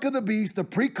mark of the beast, the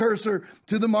precursor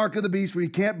to the mark of the beast where you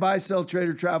can't buy, sell, trade,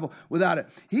 or travel without it.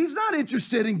 He's not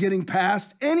interested in getting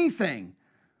past anything.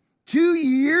 2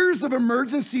 years of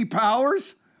emergency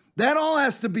powers, that all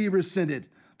has to be rescinded.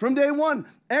 From day one,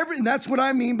 that's what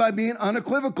I mean by being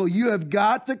unequivocal. You have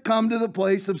got to come to the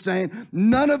place of saying,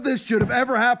 none of this should have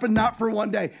ever happened, not for one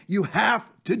day. You have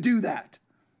to do that.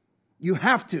 You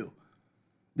have to.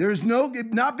 There's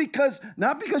not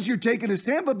because you're taking a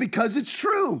stand, but because it's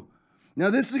true.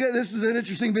 Now, this is an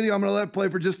interesting video. I'm going to let it play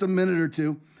for just a minute or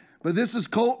two. but this is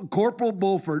Corporal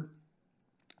Bulford,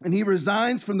 and he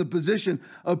resigns from the position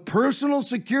of personal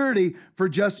security for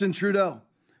Justin Trudeau.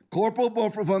 Corporal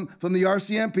Bulford from the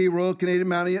RCMP, Royal Canadian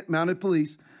Mounted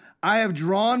Police. I have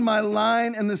drawn my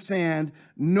line in the sand.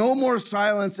 No more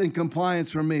silence and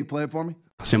compliance from me. Play it for me.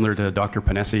 Similar to Dr.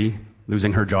 Panesi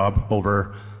losing her job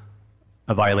over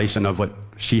a violation of what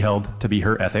she held to be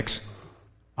her ethics,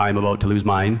 I'm about to lose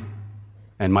mine.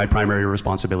 And my primary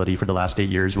responsibility for the last 8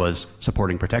 years was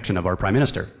supporting protection of our Prime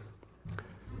Minister.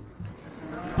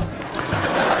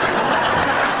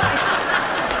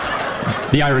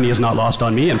 The irony is not lost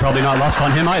on me, and probably not lost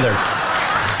on him either.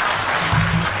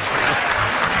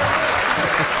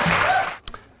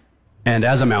 And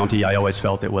as a Mountie, I always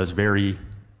felt it was very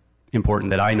important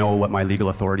that I know what my legal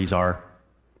authorities are,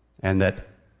 and that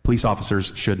police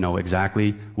officers should know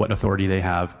exactly what authority they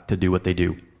have to do what they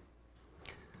do.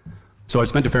 So I've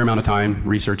spent a fair amount of time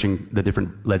researching the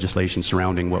different legislation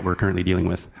surrounding what we're currently dealing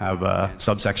with, have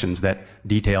subsections that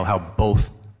detail how both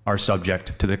are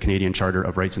subject to the Canadian Charter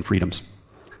of Rights and Freedoms.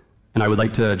 And I would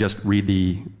like to just read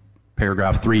the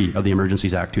paragraph 3 of the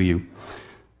Emergencies Act to you.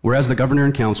 Whereas the Governor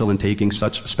and Council, in taking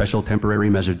such special temporary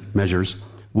measures,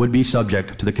 would be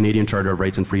subject to the Canadian Charter of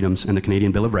Rights and Freedoms and the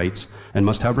Canadian Bill of Rights, and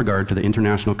must have regard to the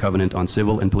International Covenant on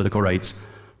Civil and Political Rights,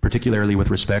 particularly with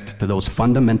respect to those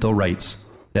fundamental rights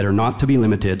that are not to be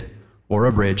limited or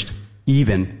abridged,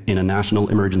 even in a national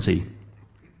emergency.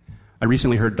 I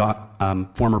recently heard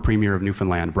former Premier of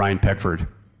Newfoundland, Brian Peckford,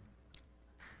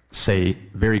 say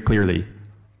very clearly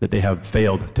that they have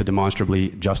failed to demonstrably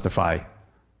justify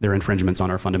their infringements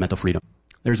on our fundamental freedom.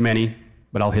 There's many,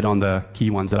 but I'll hit on the key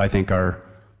ones that I think are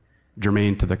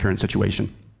germane to the current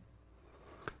situation.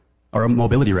 Our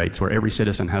mobility rights, where every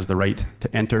citizen has the right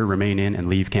to enter, remain in, and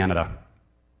leave Canada.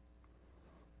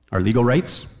 Our legal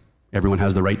rights, everyone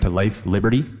has the right to life,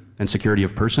 liberty, and security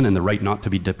of person, and the right not to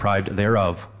be deprived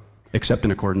thereof, except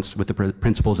in accordance with the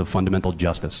principles of fundamental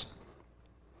justice.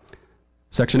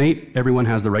 Section 8, everyone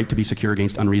has the right to be secure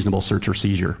against unreasonable search or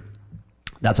seizure.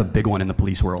 That's a big one in the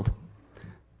police world.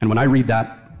 And when I read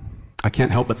that, I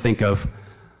can't help but think of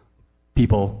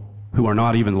people who are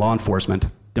not even law enforcement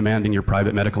demanding your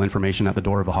private medical information at the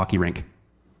door of a hockey rink.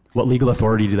 What legal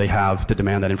authority do they have to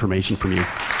demand that information from you?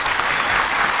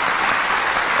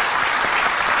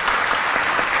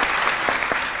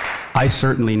 I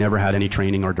certainly never had any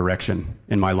training or direction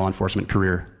in my law enforcement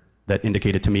career that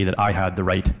indicated to me that I had the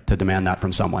right to demand that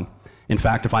from someone. In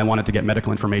fact, if I wanted to get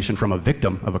medical information from a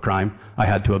victim of a crime, I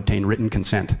had to obtain written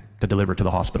consent to deliver to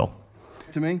the hospital.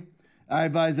 To me, I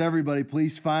advise everybody,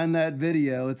 please find that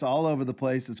video. It's all over the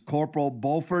place. It's Corporal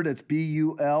Bulford. It's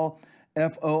Bulford,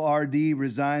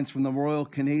 resigns from the Royal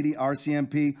Canadian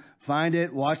RCMP. Find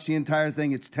it, watch the entire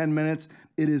thing. It's 10 minutes.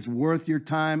 It is worth your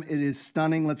time. It is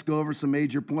stunning. Let's go over some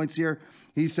major points here.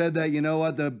 He said that, you know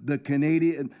what, the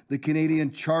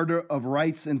Canadian Charter of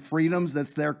Rights and Freedoms,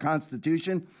 that's their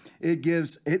constitution. It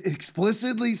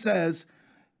explicitly says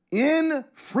in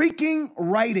freaking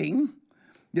writing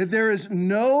that there is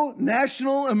no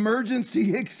national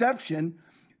emergency exception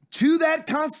to that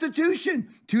constitution,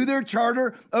 to their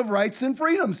Charter of Rights and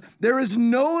Freedoms. There is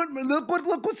no, look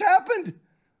what's happened.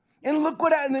 And look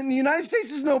what happened. The United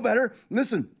States is no better.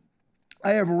 Listen,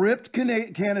 I have ripped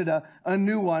Canada a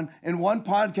new one in one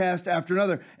podcast after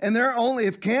another. And they're only,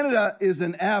 if Canada is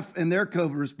an F in their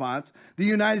COVID response, the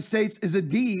United States is a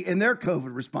D in their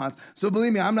COVID response. So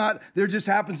believe me, there just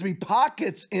happens to be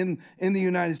pockets in the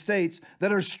United States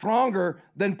that are stronger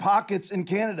than pockets in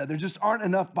Canada. There just aren't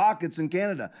enough pockets in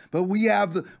Canada. But we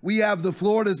have the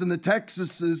Floridas and the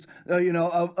Texases,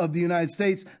 of the United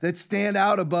States that stand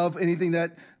out above anything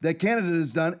that Canada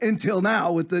has done until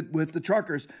now with the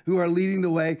truckers who are leading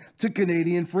the way to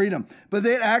Canadian freedom. But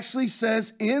it actually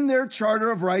says in their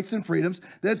Charter of Rights and Freedoms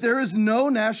that there is no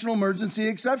national emergency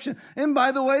exception. And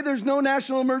by the way, there's no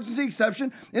national emergency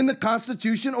exception in the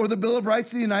Constitution or the Bill of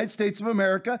Rights of the United States of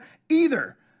America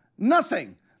either.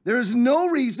 Nothing. There is no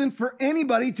reason for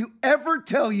anybody to ever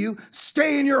tell you,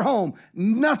 stay in your home.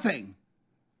 Nothing.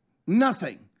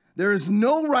 Nothing. There is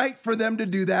no right for them to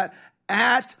do that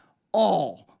at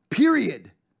all.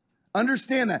 Period.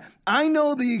 Understand that. I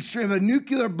know the extreme. If a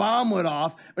nuclear bomb went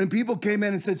off and people came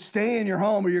in and said, stay in your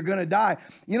home or you're going to die.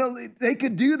 You know, they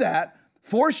could do that.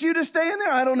 Force you to stay in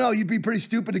there? I don't know. You'd be pretty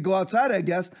stupid to go outside, I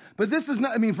guess. But this is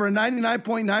not, for a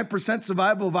 99.9%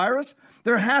 survivable virus,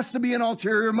 there has to be an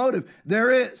ulterior motive. There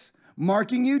is.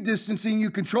 marking you, distancing you,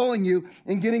 controlling you,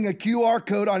 and getting a QR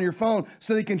code on your phone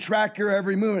so they can track your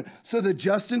every movement. So the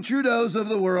Justin Trudeaus of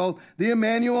the world, the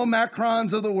Emmanuel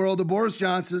Macrons of the world, the Boris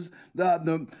Johnsons,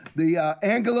 the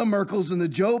Angela Merkels and the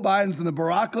Joe Bidens and the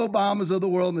Barack Obamas of the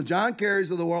world and the John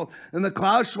Kerrys of the world and the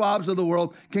Klaus Schwabs of the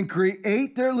world can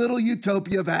create their little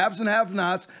utopia of haves and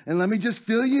have-nots. And let me just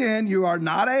fill you in. You are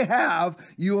not a have.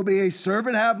 You will be a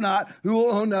servant have-not who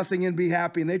will own nothing and be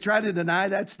happy. And they try to deny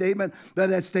that statement, but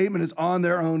that statement is on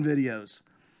their own videos.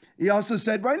 He also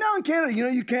said, right now in Canada,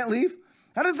 you can't leave.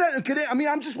 How does that, I mean,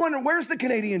 I'm just wondering, where's the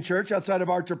Canadian church outside of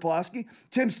Artur Pawlowski,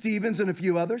 Tim Stevens, and a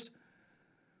few others?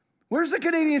 Where's the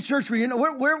Canadian church?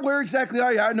 Where exactly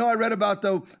are you? I know I read about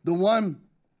the one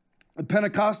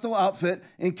Pentecostal outfit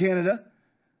in Canada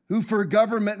who, for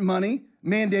government money,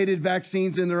 mandated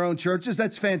vaccines in their own churches.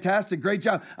 That's fantastic. Great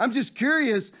job. I'm just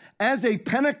curious, as a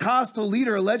Pentecostal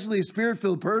leader, allegedly a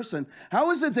spirit-filled person, how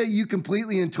is it that you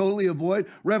completely and totally avoid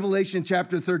Revelation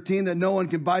chapter 13, that no one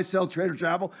can buy, sell, trade, or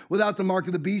travel without the mark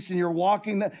of the beast, and you're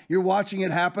watching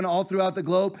it happen all throughout the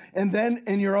globe, and then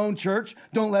in your own church,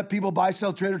 don't let people buy,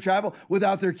 sell, trade, or travel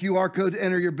without their QR code to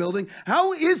enter your building?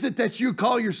 How is it that you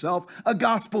call yourself a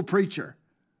gospel preacher?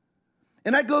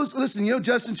 And that goes, listen,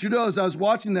 Justin Trudeau, as I was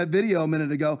watching that video a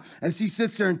minute ago, as he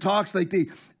sits there and talks like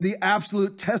the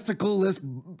absolute testicle-less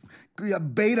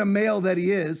beta male that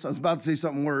he is. I was about to say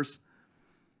something worse,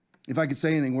 if I could say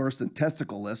anything worse than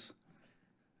testicle-less.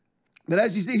 But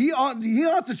as you see, he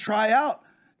ought to try out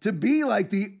to be like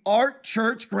the art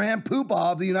church grand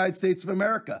poobah of the United States of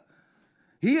America.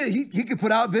 He could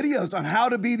put out videos on how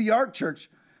to be the art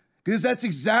church, because that's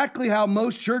exactly how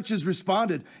most churches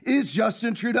responded, is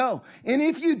Justin Trudeau. And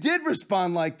if you did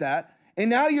respond like that, and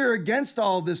now you're against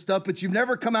all of this stuff, but you've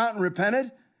never come out and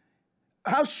repented,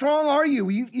 how strong are you?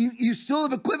 You still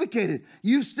have equivocated.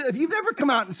 If you've never come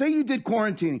out and say you did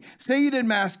quarantining, say you did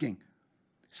masking,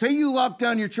 say you locked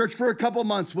down your church for a couple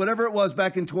months, whatever it was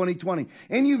back in 2020,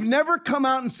 and you've never come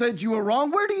out and said you were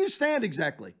wrong, where do you stand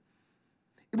exactly?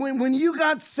 When you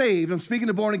got saved, I'm speaking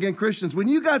to born-again Christians, when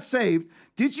you got saved,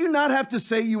 did you not have to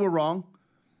say you were wrong?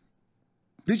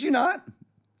 Did you not?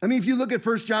 I mean, if you look at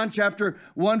 1 John chapter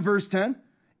 1, verse 10,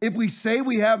 if we say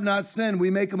we have not sinned, we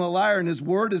make him a liar and his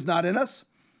word is not in us.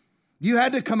 You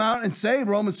had to come out and say,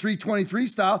 Romans 3:23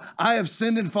 style, I have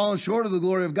sinned and fallen short of the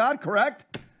glory of God,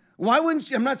 correct? Why wouldn't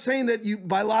you? I'm not saying that you,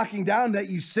 by locking down, that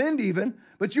you sinned even,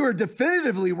 but you were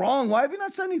definitively wrong. Why have you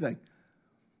not said anything?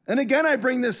 And again, I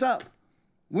bring this up.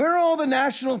 Where are all the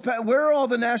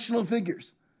national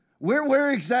figures?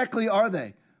 Where exactly are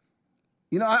they?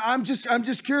 I'm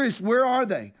just curious, where are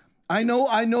they? I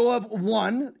know of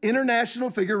one international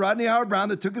figure, Rodney Howard-Browne,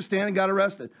 that took a stand and got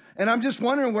arrested. And I'm just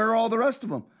wondering, where are all the rest of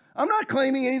them? I'm not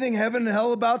claiming anything heaven and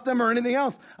hell about them or anything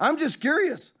else. I'm just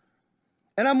curious.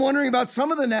 And I'm wondering about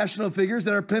some of the national figures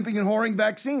that are pimping and whoring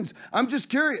vaccines. I'm just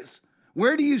curious.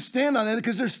 Where do you stand on that?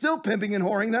 Because they're still pimping and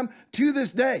whoring them to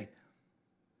this day.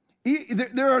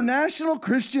 There are national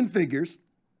Christian figures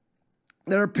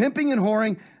that are pimping and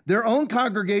whoring their own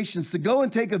congregations to go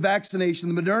and take a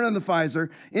vaccination, the Moderna and the Pfizer,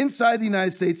 inside the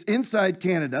United States, inside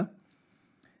Canada,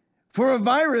 for a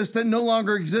virus that no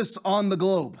longer exists on the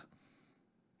globe,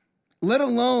 let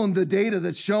alone the data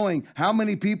that's showing how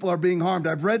many people are being harmed.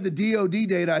 I've read the DOD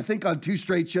data, I think, on 2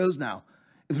 straight shows now.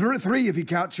 3 if you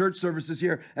count church services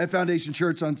here at Foundation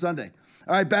Church on Sunday.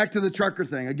 All right, back to the trucker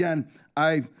thing. Again,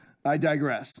 I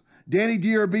digress. Danny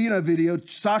D'Urbina video,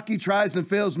 Psaki tries and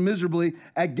fails miserably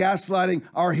at gaslighting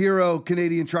our hero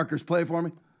Canadian truckers. Play it for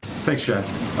me. Thanks, Chad.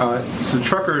 So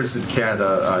truckers in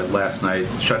Canada last night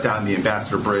shut down the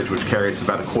Ambassador Bridge, which carries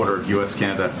about a quarter of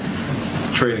U.S.-Canada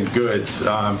trading goods.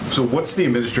 So what's the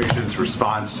administration's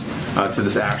response to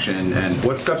this action, and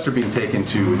what steps are being taken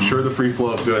to ensure the free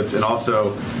flow of goods, and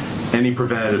also any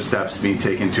preventative steps being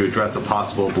taken to address a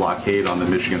possible blockade on the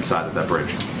Michigan side of that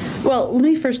bridge? Well, let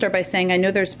me first start by saying I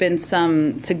know there's been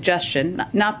some suggestion,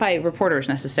 not by reporters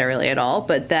necessarily at all,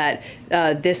 but that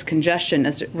this congestion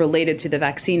is related to the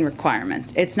vaccine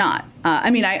requirements. It's not.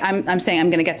 I'm saying I'm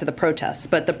going to get to the protests,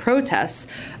 but the protests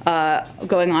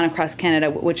going on across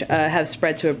Canada, which have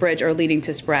spread to a bridge, are leading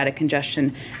to sporadic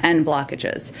congestion and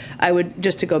blockages. I would,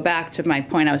 just to go back to my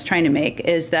point I was trying to make,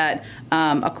 is that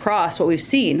across what we've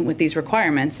seen with these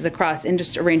requirements is across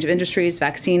a range of industries,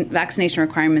 vaccination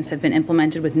requirements have been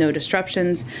implemented with no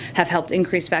disruptions, have helped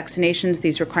increase vaccinations.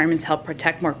 These requirements help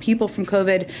protect more people from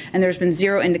COVID, and there's been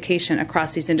zero indication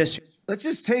across these industries. Let's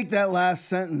just take that last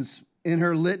sentence in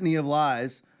her litany of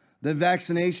lies that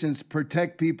vaccinations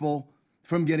protect people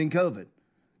from getting COVID.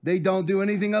 They don't do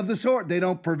anything of the sort. They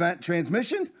don't prevent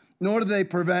transmission, nor do they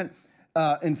prevent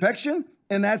infection.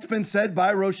 And that's been said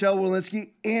by Rochelle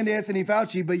Walensky and Anthony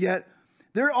Fauci, but yet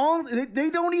They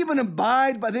don't even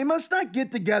abide by, they must not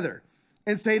get together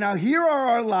and say, now here are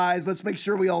our lies. Let's make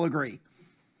sure we all agree.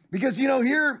 Because,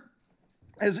 here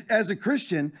as a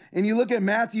Christian, and you look at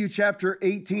Matthew chapter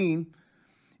 18,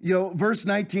 verse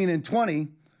 19 and 20,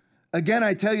 again,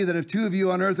 I tell you that if two of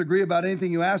you on earth agree about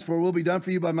anything you ask for, it will be done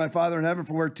for you by my Father in heaven.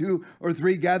 For where 2 or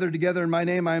 3 gathered together in my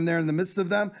name, I am there in the midst of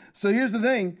them. So here's the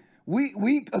thing.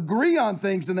 We agree on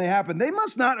things and they happen. They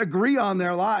must not agree on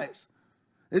their lies.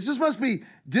 It just must be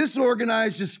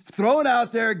disorganized. Just throw it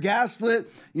out there, gaslit,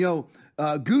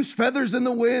 goose feathers in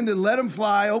the wind and let them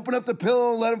fly. Open up the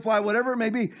pillow and let them fly, whatever it may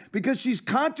be. Because she's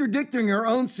contradicting her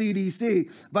own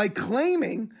CDC by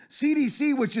claiming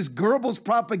CDC, which is Goebbels'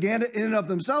 propaganda in and of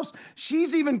themselves.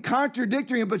 She's even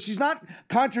contradicting it, but she's not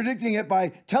contradicting it by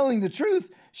telling the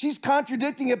truth. She's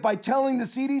contradicting it by telling the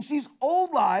CDC's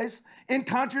old lies in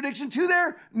contradiction to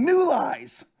their new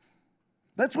lies.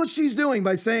 That's what she's doing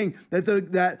by saying that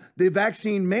the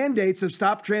vaccine mandates have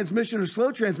stopped transmission or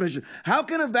slow transmission. How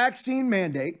can a vaccine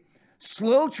mandate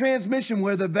slow transmission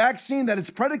where the vaccine that it's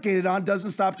predicated on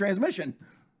doesn't stop transmission?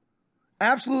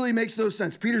 Absolutely makes no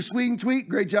sense. Peter Sweden tweet.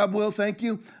 Great job, Will. Thank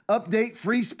you. Update,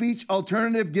 free speech,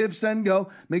 alternative, give, send, go.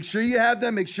 Make sure you have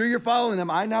them. Make sure you're following them.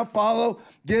 I now follow,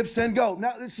 give, send, go.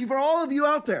 Now, see, for all of you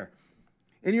out there,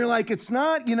 and you're like, it's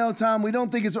not, Tom, we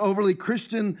don't think it's overly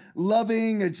Christian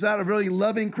loving. It's not a really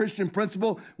loving Christian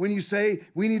principle when you say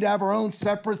we need to have our own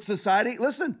separate society.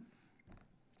 Listen,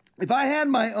 if I had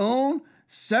my own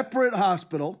separate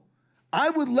hospital,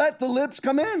 I would let the libs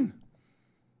come in.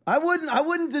 I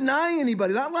wouldn't deny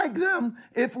anybody, not like them.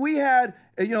 If we had,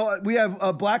 we have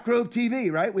Black Robe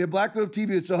TV, right? We have Black Robe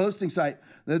TV. It's a hosting site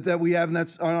that we have, and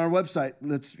that's on our website.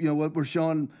 That's, what we're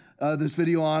showing this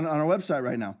video on our website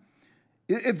right now.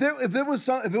 If it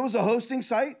was a hosting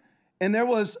site and there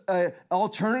was an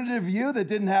alternative view that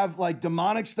didn't have like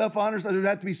demonic stuff on it, so there'd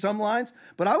have to be some lines,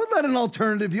 but I would let an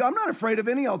alternative view. I'm not afraid of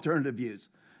any alternative views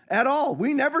at all.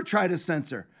 We never try to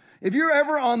censor. If you're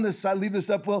ever on the side, leave this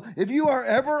up, Will. If you are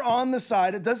ever on the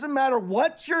side, it doesn't matter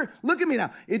look at me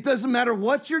now. It doesn't matter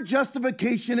what your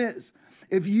justification is.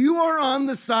 If you are on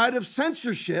the side of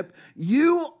censorship,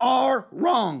 you are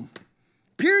wrong.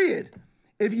 Period.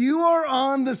 If you are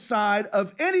on the side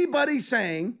of anybody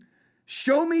saying,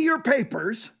 show me your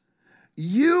papers,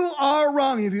 you are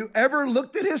wrong. Have you ever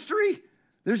looked at history?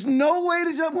 There's no way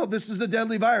to tell, well, this is a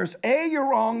deadly virus. A, you're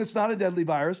wrong. It's not a deadly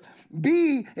virus.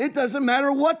 B, it doesn't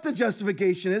matter what the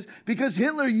justification is because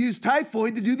Hitler used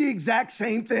typhoid to do the exact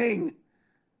same thing.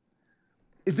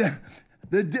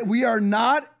 We are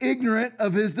not ignorant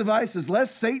of his devices,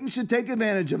 lest Satan should take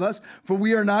advantage of us, for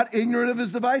we are not ignorant of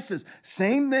his devices.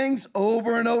 Same things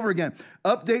over and over again.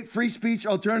 Update, free speech,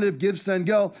 alternative, give, send,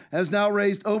 go has now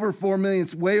raised over 4 million.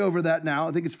 It's way over that now.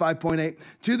 I think it's 5.8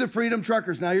 to the Freedom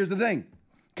Truckers. Now, here's the thing.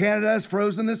 Canada has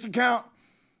frozen this account.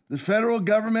 The federal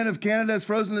government of Canada has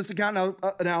frozen this account.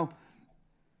 Now,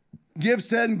 give,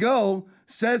 send, go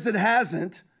says it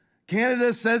hasn't.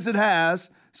 Canada says it has.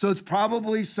 So it's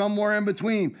probably somewhere in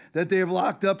between that they have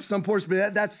locked up some portion.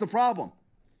 But that's the problem.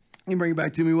 You can bring it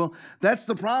back to me, Will. That's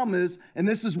the problem is, and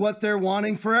this is what they're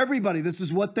wanting for everybody. This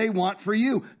is what they want for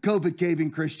you, COVID caving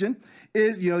Christian.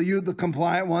 You the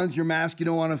compliant ones, your mask, you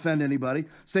don't want to offend anybody.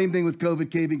 Same thing with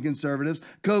COVID caving conservatives.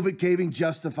 COVID caving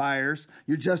justifiers.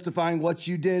 You're justifying what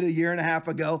you did a year and a half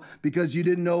ago because you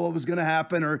didn't know what was going to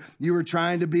happen or you were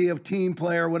trying to be a team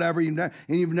player or whatever, and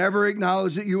you've never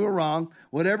acknowledged that you were wrong,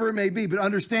 whatever it may be. But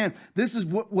understand, this is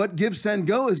what Give, Send,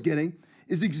 Go is getting,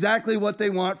 is exactly what they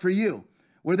want for you,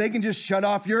 where they can just shut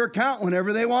off your account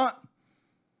whenever they want.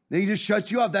 They can just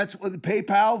shut you off. That's what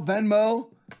PayPal, Venmo.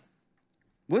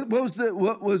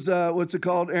 What's it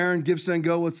called, Aaron? Give, Send,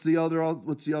 Go. What's the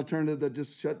alternative that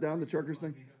just shut down the truckers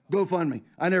thing? GoFundMe.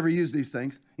 I never use these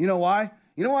things. You know why?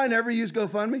 You know why I never use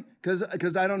GoFundMe?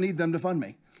 Because I don't need them to fund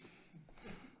me.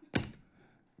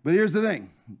 But here's the thing.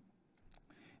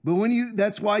 But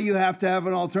that's why you have to have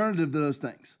an alternative to those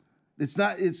things. It's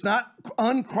not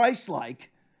un-Christ-like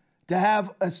to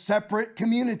have a separate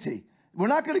community. We're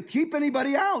not going to keep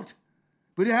anybody out,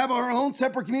 but to have our own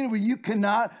separate community where you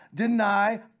cannot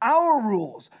deny our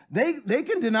rules. They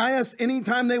can deny us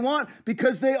anytime they want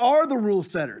because they are the rule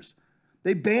setters.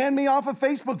 They banned me off of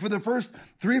Facebook for the first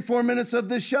 3 or 4 minutes of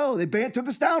this show. They took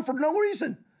us down for no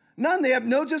reason. None. They have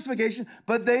no justification,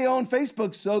 but they own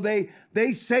Facebook, so they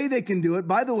say they can do it.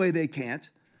 By the way, they can't.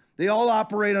 They all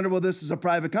operate under, well, this is a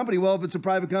private company. Well, if it's a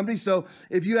private company, so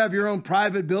if you have your own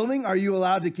private building, are you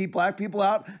allowed to keep black people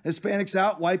out, Hispanics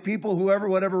out, white people, whoever,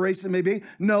 whatever race it may be?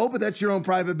 No, but that's your own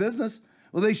private business.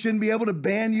 Well, they shouldn't be able to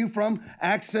ban you from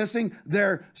accessing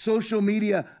their social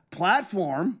media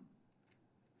platform.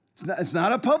 It's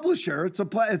not a publisher. It's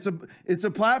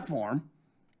a platform.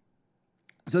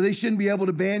 So they shouldn't be able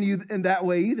to ban you in that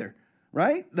way either,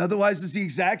 right? Otherwise, it's the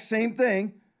exact same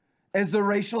thing as the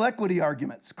racial equity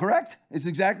arguments, correct? It's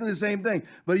exactly the same thing,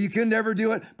 but you can never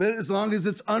do it. But as long as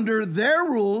it's under their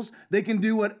rules, they can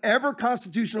do whatever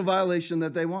constitutional violation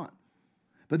that they want.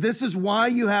 But this is why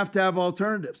you have to have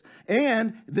alternatives.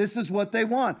 And this is what they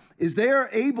want, is they are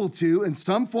able to, in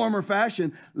some form or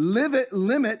fashion, limit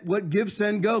what Give,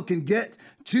 Send, Go can get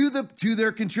to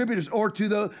their contributors, or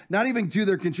not even to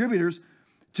their contributors,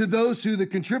 to those who the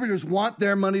contributors want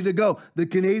their money to go. The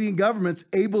Canadian government's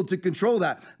able to control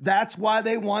that. That's why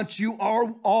they want you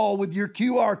all with your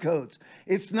QR codes.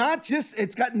 It's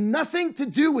got nothing to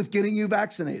do with getting you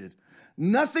vaccinated.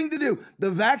 Nothing to do. The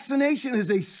vaccination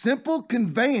is a simple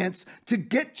conveyance to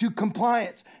get to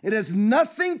compliance. It has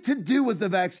nothing to do with the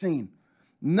vaccine.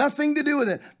 Nothing to do with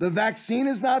it. The vaccine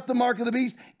is not the mark of the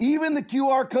beast. Even the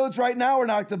QR codes right now are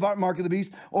not the mark of the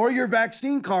beast, or your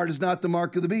vaccine card is not the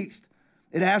mark of the beast.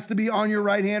 It has to be on your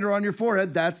right hand or on your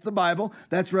forehead. That's the Bible.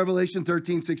 That's Revelation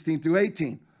 13, 16 through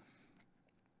 18.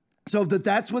 So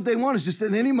that's what they want, is just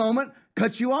at any moment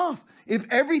cut you off. If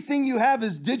everything you have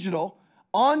is digital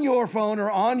on your phone or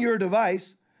on your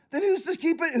device, then who's to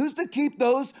keep it? Who's to keep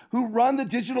those who run the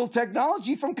digital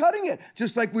technology from cutting it?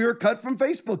 Just like we were cut from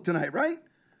Facebook tonight, right?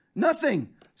 Nothing.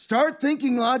 Start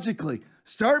thinking logically.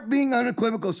 Start being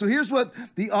unequivocal. So here's what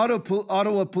the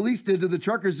Ottawa police did to the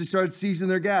truckers. They started seizing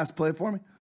their gas. Play it for me.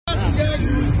 I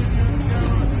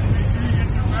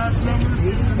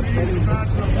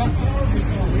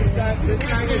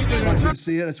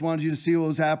just wanted you to see what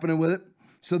was happening with it.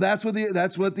 So that's what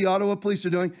the Ottawa police are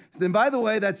doing. Then, by the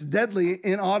way, that's deadly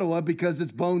in Ottawa because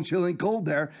it's bone-chilling cold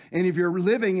there. And if you're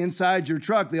living inside your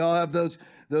truck, they all have those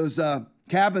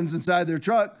cabins inside their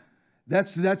truck.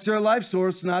 That's their life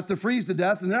source, not to freeze to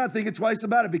death. And they're not thinking twice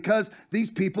about it because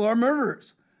these people are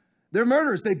murderers. They're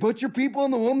murderers. They butcher people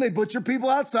in the womb. They butcher people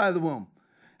outside of the womb.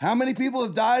 How many people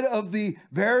have died of the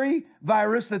very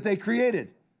virus that they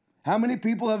created? How many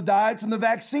people have died from the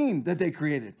vaccine that they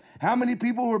created? How many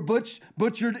people were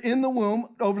butchered in the womb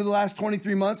over the last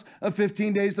 23 months of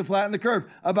 15 days to flatten the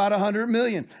curve? About 100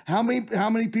 million. How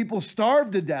many people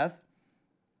starved to death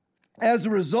as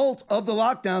a result of the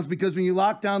lockdowns? Because when you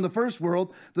lock down the first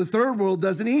world, the third world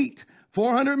doesn't eat.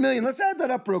 400 million. Let's add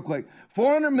that up real quick.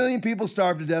 400 million people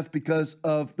starved to death because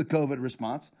of the COVID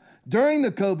response. During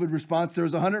the COVID response, there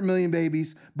was 100 million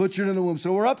babies butchered in the womb.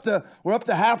 So we're up to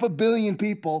 500 million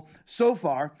people so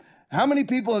far. How many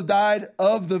people have died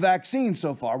of the vaccine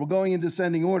so far? We're going in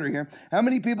descending order here. How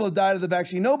many people have died of the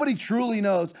vaccine? Nobody truly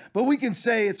knows, but we can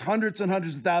say it's hundreds and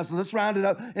hundreds of thousands. Let's round it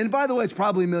up. And by the way, it's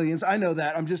probably millions. I know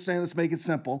that. I'm just saying, let's make it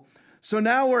simple. So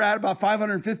now we're at about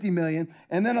 550 million.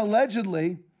 And then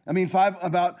allegedly,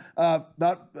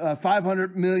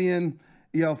 500 million,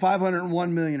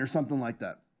 501 million or something like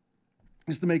that,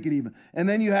 just to make it even. And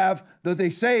then you have that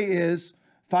they say is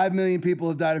 5 million people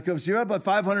have died of COVID. So you're at about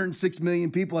 506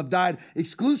 million people have died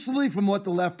exclusively from what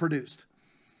the left produced.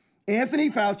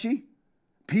 Anthony Fauci,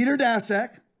 Peter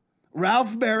Daszak,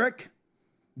 Ralph Baric,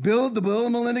 the Bill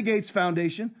and Melinda Gates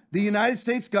Foundation, the United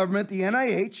States government, the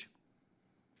NIH,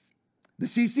 the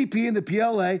CCP and the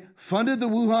PLA funded the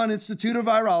Wuhan Institute of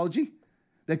Virology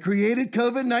that created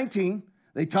COVID-19.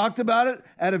 They talked about it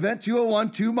at Event 201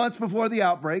 2 months before the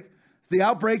outbreak. The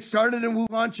outbreak started in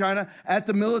Wuhan, China, at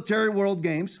the Military World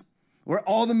Games, where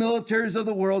all the militaries of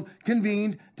the world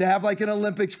convened to have like an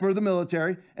Olympics for the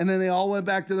military, and then they all went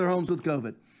back to their homes with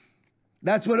COVID.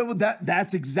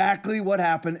 That's exactly what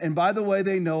happened. And by the way,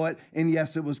 they know it, and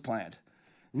yes, it was planned.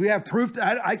 We have proof.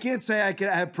 I can't say I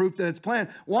have proof that it's planned.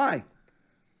 Why?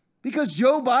 Because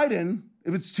Joe Biden,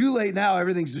 if it's too late now,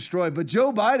 everything's destroyed, but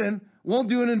Joe Biden won't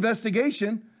do an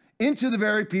investigation into the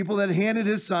very people that handed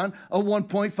his son a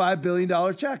 $1.5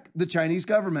 billion check, the Chinese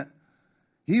government.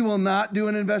 He will not do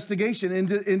an investigation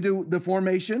into the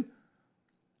formation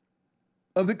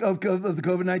of the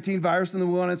COVID-19 virus in the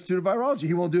Wuhan Institute of Virology.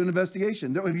 He won't do an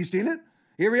investigation. Have you seen it?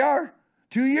 Here we are,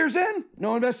 2 years in,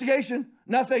 no investigation,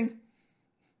 nothing.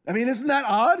 I mean, isn't that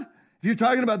odd? If you're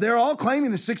talking about, they're all claiming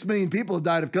that 6 million people have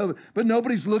died of COVID, but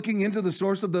nobody's looking into the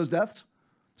source of those deaths.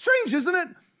 Strange, isn't it?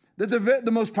 That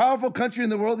the most powerful country in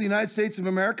the world, the United States of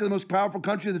America, the most powerful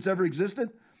country that's ever existed,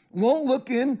 won't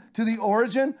look into the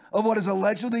origin of what has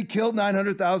allegedly killed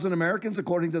 900,000 Americans,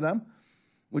 according to them,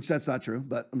 which that's not true,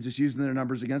 but I'm just using their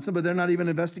numbers against them, but they're not even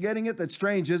investigating it. That's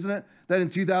strange, isn't it? That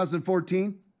in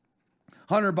 2014,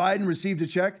 Hunter Biden received a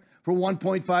check for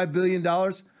 $1.5 billion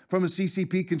from a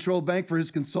CCP-controlled bank for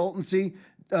his consultancy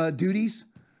duties,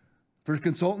 for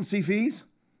consultancy fees.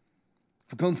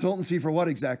 For consultancy for what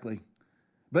exactly?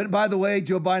 But by the way,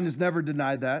 Joe Biden has never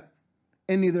denied that,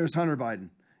 and neither has Hunter Biden.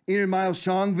 In Miles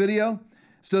Chong video,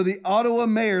 so the Ottawa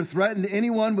mayor threatened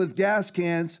anyone with gas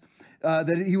cans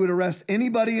that he would arrest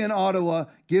anybody in Ottawa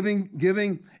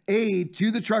giving aid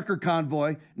to the trucker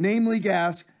convoy, namely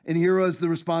gas, and here was the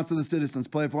response of the citizens.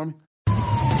 Play it for me.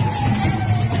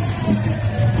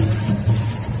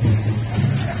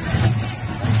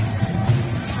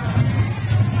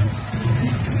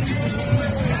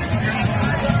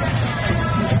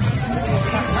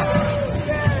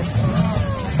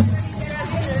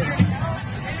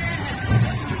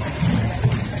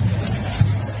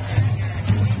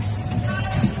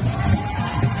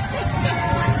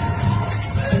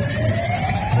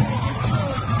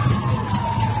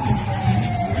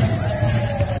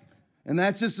 And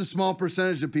that's just a small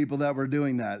percentage of people that were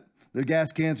doing that. Their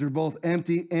gas cans are both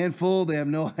empty and full. They have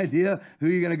no idea who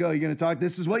you're going to go. You're going to talk.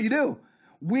 This is what you do.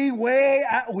 We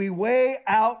way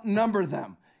outnumber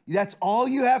them. That's all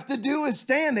you have to do is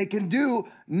stand. They can do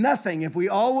nothing. If we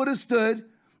all would have stood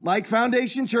like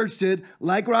Foundation Church did,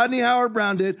 like Rodney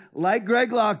Howard-Browne did, like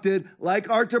Greg Locke did, like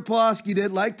Artur Pawlowski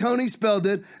did, like Tony Spell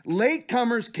did,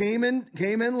 latecomers came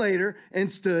in later and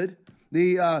stood.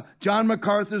 The John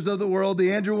MacArthur's of the world,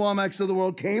 the Andrew Womacks of the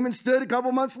world came and stood a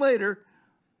couple months later.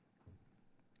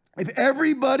 If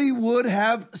everybody would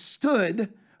have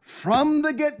stood from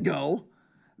the get-go,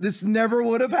 this never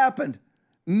would have happened.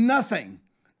 Nothing.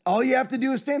 All you have to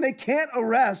do is stand. They can't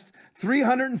arrest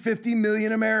 350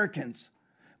 million Americans,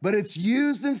 but it's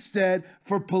used instead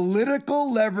for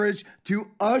political leverage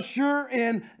to usher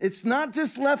in. It's not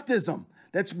just leftism.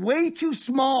 That's way too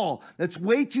small. That's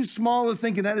way too small of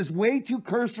thinking. That is way too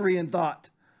cursory in thought.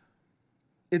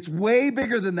 It's way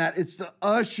bigger than that. It's to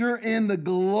usher in the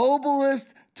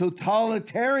globalist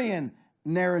totalitarian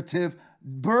narrative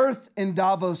birthed in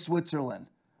Davos, Switzerland,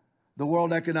 the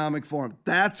World Economic Forum.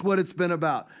 That's what it's been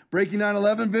about. Breaking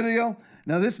 9/11 video.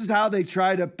 Now, this is how they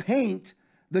try to paint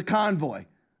the convoy.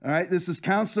 All right, this is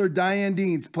Counselor Diane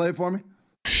Deans. Play it for me.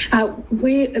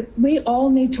 We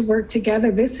all need to work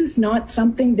together. This is not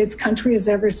something this country has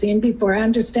ever seen before. I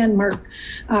understand Mark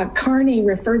Carney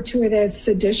referred to it as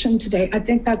sedition today. I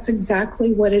think that's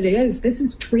exactly what it is. This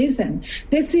is treason.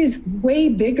 This is way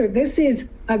bigger. This is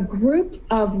a group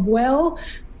of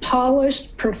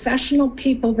well-polished professional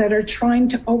people that are trying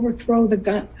to overthrow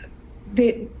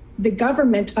the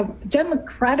government of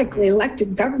democratically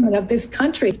elected government of this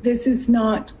country. This is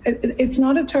not, it's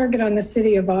not a target on the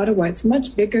city of Ottawa. It's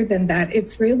much bigger than that.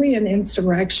 It's really an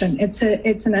insurrection. It's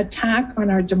an attack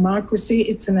on our democracy.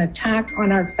 It's an attack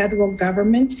on our federal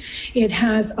government. It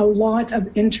has a lot of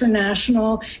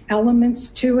international elements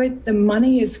to it. The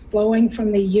money is flowing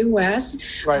from the U.S.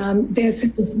 Right. This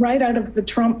is right out of the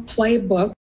Trump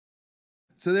playbook.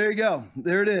 So there you go.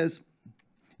 There it is.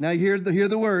 Now hear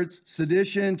the words: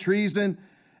 sedition, treason,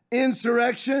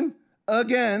 insurrection.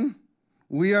 Again,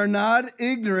 we are not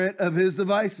ignorant of his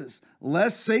devices,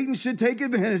 lest Satan should take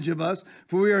advantage of us,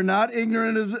 for we are not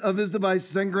ignorant of his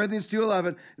devices. 2 Corinthians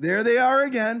 2:11. There they are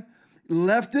again.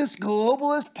 Leftist,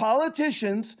 globalist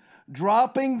politicians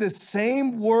dropping the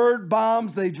same word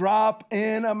bombs they drop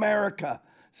in America.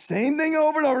 Same thing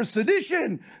over and over.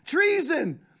 Sedition,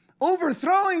 treason,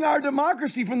 overthrowing our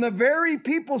democracy from the very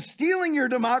people stealing your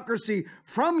democracy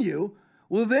from you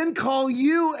will then call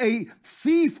you a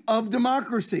thief of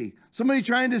democracy. Somebody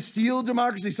trying to steal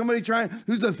democracy,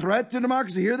 who's a threat to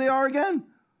democracy. Here they are again.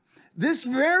 This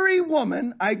very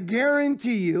woman, I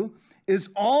guarantee you, is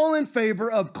all in favor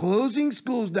of closing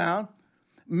schools down,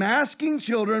 masking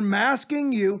children,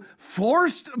 masking you,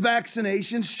 forced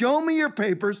vaccinations, show me your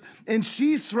papers, and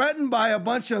she's threatened by a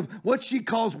bunch of what she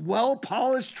calls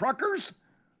well-polished truckers?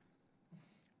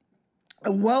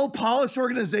 A well-polished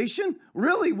organization?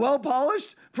 Really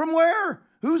well-polished? From where?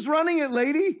 Who's running it,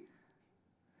 lady?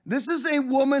 This is a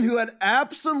woman who had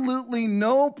absolutely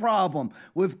no problem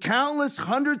with countless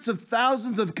hundreds of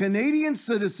thousands of Canadian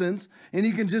citizens, and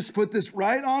you can just put this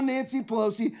right on Nancy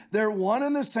Pelosi. They're one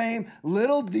and the same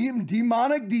little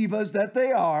demonic divas that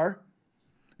they are.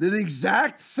 They're the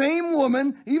exact same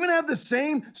woman, even have the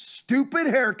same stupid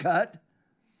haircut.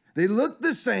 They look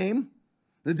the same.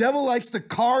 The devil likes to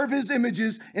carve his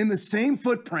images in the same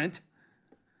footprint.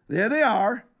 There they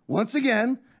are, once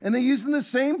again, and they're using the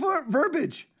same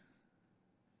verbiage.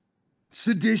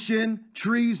 Sedition,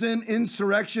 treason,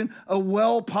 insurrection, a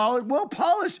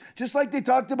well-polished, just like they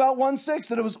talked about 1-6,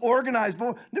 that it was organized.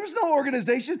 But there was no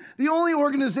organization. The only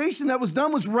organization that was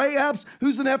done was Ray Epps,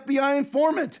 who's an FBI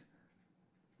informant.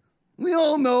 We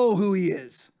all know who he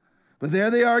is. But there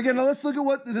they are again. Now let's look at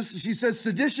what this. She says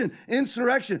sedition,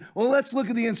 insurrection. Well, let's look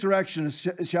at the insurrection,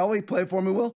 shall we? Play it for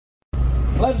me, Will.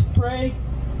 Let's pray.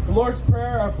 The Lord's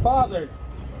Prayer, our Father,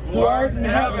 who art in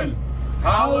heaven,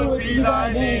 hallowed be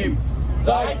thy name.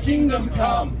 Thy kingdom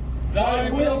come, thy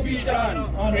will be done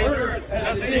on earth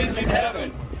as it is in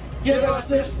heaven. Give us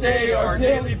this day our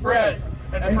daily bread,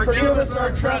 and forgive us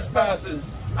our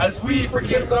trespasses, as we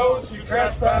forgive those who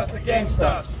trespass against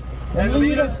us. And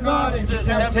lead us not into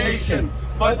temptation,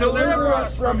 but deliver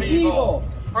us from evil.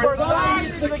 For thine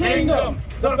is the kingdom,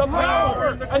 the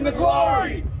power, and the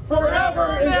glory,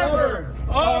 forever and ever.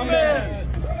 Amen.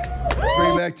 Let's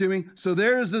bring it back to me. So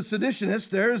there's the seditionists,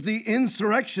 there's the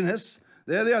insurrectionists,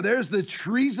 there they are. There's the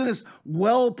treasonous,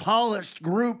 well-polished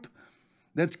group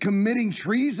that's committing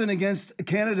treason against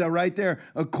Canada right there,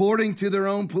 according to their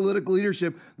own political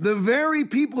leadership. The very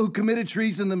people who committed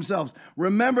treason themselves.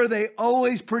 Remember, they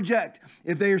always project.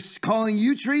 If they are calling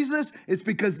you treasonous, it's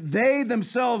because they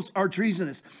themselves are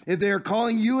treasonous. If they are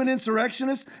calling you an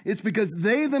insurrectionist, it's because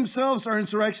they themselves are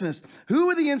insurrectionists. Who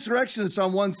are the insurrectionists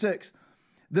on 1/6?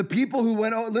 The people who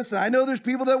went, listen, I know there's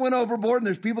people that went overboard and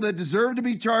there's people that deserve to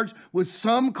be charged with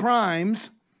some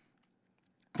crimes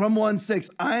from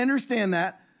 1/6. I understand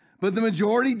that, but the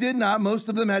majority did not. Most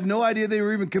of them had no idea they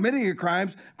were even committing a crime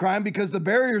because the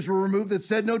barriers were removed that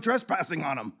said no trespassing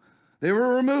on them. They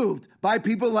were removed by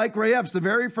people like Ray Epps. The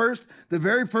very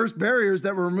first barriers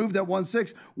that were removed at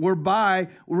 1/6 were by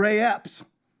Ray Epps.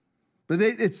 But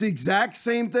it's the exact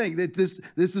same thing. That this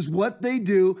is what they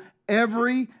do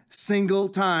every single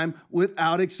time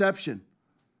without exception.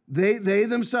 They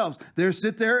themselves, they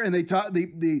sit there and they talk,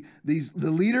 the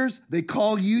leaders, they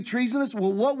call you treasonous.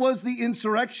 Well, what was the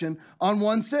insurrection on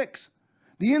 1/6?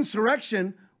 The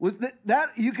insurrection was that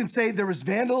you can say there was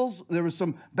vandals, there was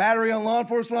some battery on law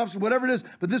enforcement officers, whatever it is,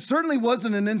 but this certainly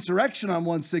wasn't an insurrection on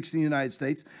 1/6 in the United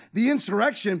States. The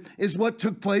insurrection is what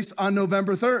took place on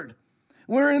November 3rd.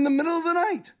 We're in the middle of the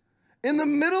night. In the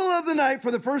middle of the night, for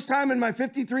the first time in my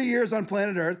 53 years on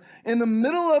planet Earth, in the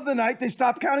middle of the night, they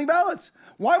stopped counting ballots.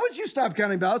 Why would you stop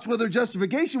counting ballots? Well, their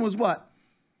justification was what?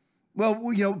 Well,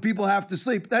 people have to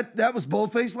sleep. That was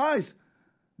bold-faced lies.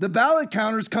 The ballot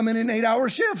counters come in 8-hour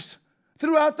shifts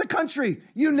throughout the country.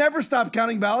 You never stop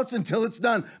counting ballots until it's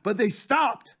done. But they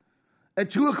stopped at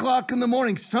 2 o'clock in the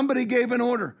morning. Somebody gave an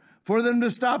order for them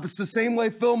to stop. It's the same way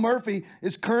Phil Murphy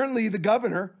is currently the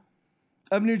governor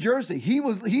of New Jersey.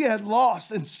 He had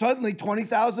lost, and suddenly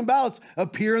 20,000 ballots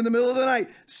appear in the middle of the night.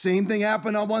 Same thing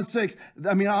happened on 1/6.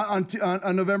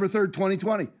 On November 3rd,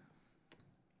 2020.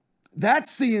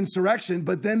 That's the insurrection,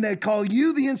 but then they call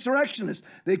you the insurrectionist.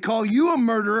 They call you a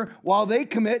murderer while they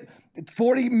commit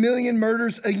 40 million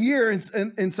murders a year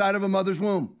inside of a mother's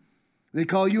womb. They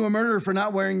call you a murderer for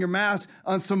not wearing your mask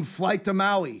on some flight to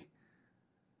Maui.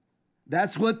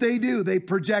 That's what they do. They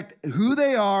project who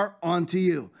they are onto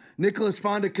you. Nicholas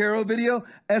Fondacaro video,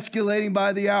 escalating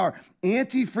by the hour.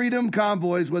 Anti-freedom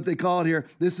convoys, what they call it here.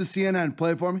 This is CNN.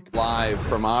 Play it for me. Live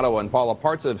from Ottawa. And Paula,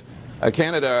 parts of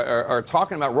Canada are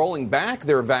talking about rolling back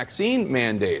their vaccine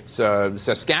mandates.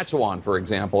 Saskatchewan, for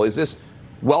example. Is this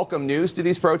welcome news to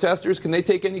these protesters? Can they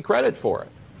take any credit for it?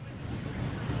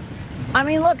 I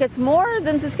mean, look, it's more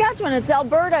than Saskatchewan. It's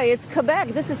Alberta. It's Quebec.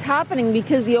 This is happening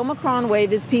because the Omicron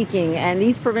wave is peaking. And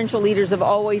these provincial leaders have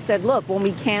always said, look, when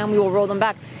we can, we will roll them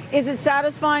back. Is it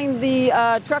satisfying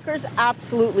the truckers?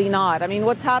 Absolutely not. I mean,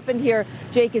 what's happened here,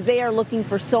 Jake, is they are looking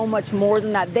for so much more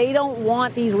than that. They don't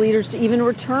want these leaders to even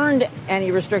return to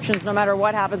any restrictions, no matter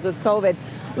what happens with COVID.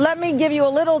 Let me give you a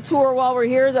little tour while we're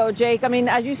here, though, Jake. I mean,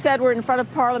 as you said, we're in front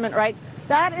of Parliament, right?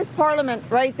 That is Parliament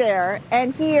right there.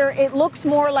 And here it looks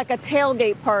more like a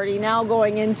tailgate party now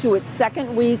going into its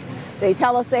second week. They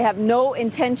tell us they have no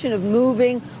intention of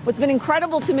moving. What's been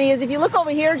incredible to me is if you look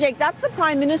over here, Jake, that's the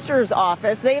Prime Minister's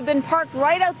office. They have been parked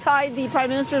right outside the Prime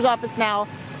Minister's office now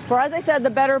for, as I said, the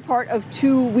better part of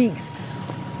 2 weeks.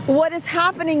 What is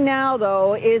happening now,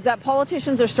 though, is that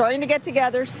politicians are starting to get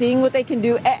together, seeing what they can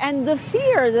do. And the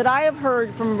fear that I have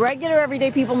heard from regular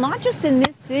everyday people, not just in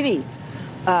this city,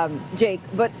 Jake,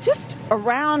 but just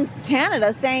around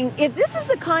Canada, saying if this is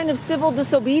the kind of civil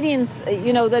disobedience,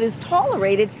 that is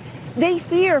tolerated, they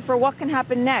fear for what can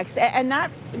happen next. And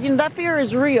that fear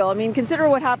is real. I mean, consider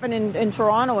what happened in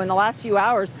Toronto in the last few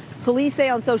hours. Police say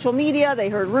on social media they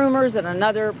heard rumors that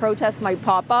another protest might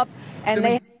pop up,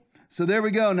 and So there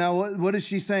we go. Now, what is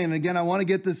she saying? Again, I want to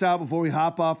get this out before we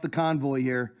hop off the convoy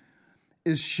here,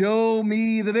 is show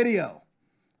me the video.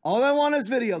 All I want is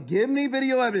video. Give me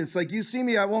video evidence. Like you see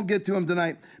me, I won't get to them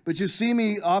tonight, but you see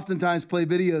me oftentimes play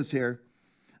videos here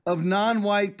of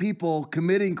non-white people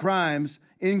committing crimes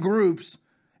in groups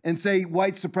and say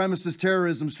white supremacist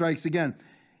terrorism strikes again.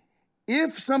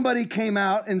 If somebody came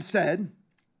out and said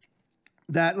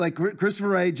that, like Christopher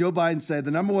Wray, Joe Biden said,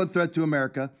 the number one threat to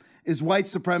America is white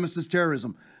supremacist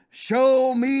terrorism.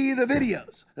 Show me the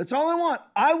videos. That's all I want.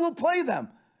 I will play them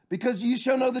because you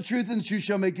shall know the truth and the truth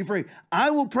shall make you free. I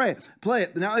will play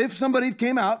it. Now, if somebody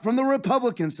came out from the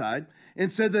Republican side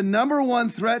and said the number one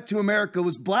threat to America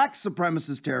was black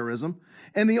supremacist terrorism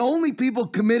and the only people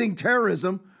committing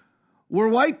terrorism were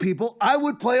white people, I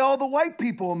would play all the white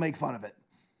people and make fun of it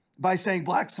by saying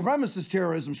black supremacist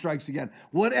terrorism strikes again.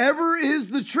 Whatever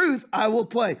is the truth, I will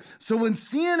play. So when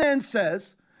CNN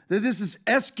says that this is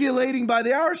escalating by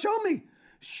the hour, show me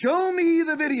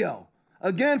the video.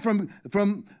 Again, from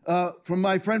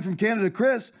my friend from Canada,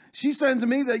 Chris, she said to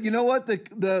me that, you know what,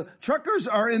 the truckers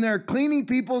are in there cleaning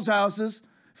people's houses,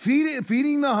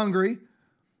 feeding the hungry.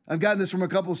 I've gotten this from a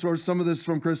couple of sources. Some of this is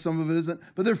from Chris, some of it isn't.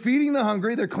 But they're feeding the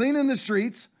hungry. They're cleaning the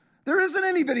streets. There isn't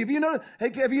any video.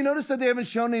 Have you noticed that they haven't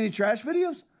shown any trash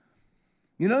videos?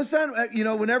 You notice that? You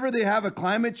know, whenever they have a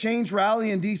climate change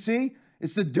rally in D.C.,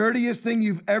 it's the dirtiest thing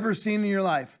you've ever seen in your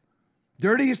life.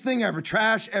 Dirtiest thing ever.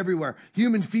 Trash everywhere.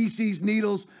 Human feces,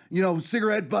 needles,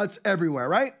 cigarette butts everywhere,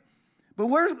 right? But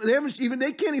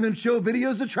they can't even show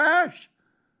videos of trash.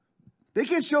 They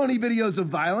can't show any videos of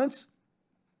violence.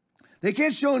 They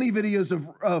can't show any videos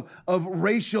of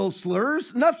racial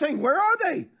slurs. Nothing. Where are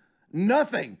they?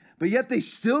 Nothing. But yet they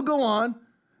still go on.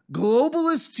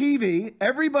 Globalist TV,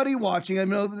 everybody watching. I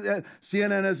know that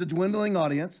CNN has a dwindling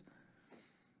audience.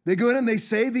 They go in and they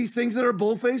say these things that are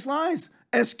bull-faced lies.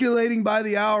 Escalating by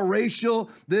the hour,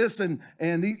 racial, this and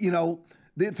the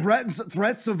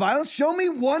threats of violence. Show me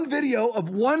one video of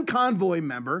one convoy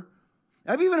member.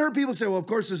 I've even heard people say, well, of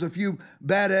course, there's a few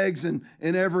bad eggs in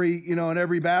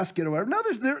every basket or whatever. No,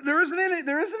 there isn't any.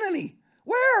 There isn't any.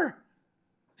 Where?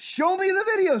 Show me the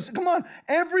videos. Come on.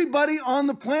 Everybody on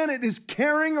the planet is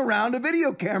carrying around a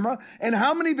video camera. And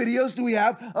how many videos do we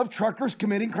have of truckers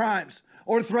committing crimes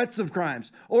or threats of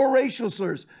crimes or racial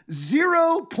slurs?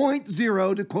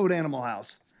 0.0 to quote Animal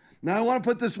House. Now, I want to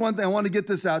put this one thing. I want to get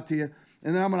this out to you.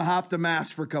 And then I'm going to hop to mass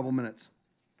for a couple minutes.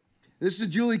 This is a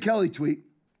Julie Kelly tweet.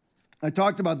 I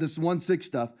talked about this 1-6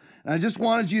 stuff, and I just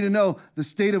wanted you to know the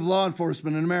state of law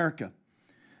enforcement in America.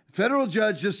 Federal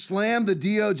judge just slammed the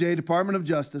DOJ, Department of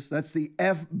Justice, that's the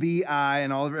FBI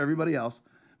and everybody else,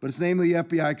 but it's namely the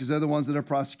FBI because they're the ones that are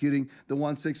prosecuting the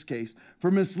 1-6 case, for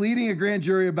misleading a grand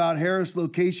jury about Harris'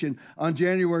 location on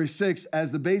January 6th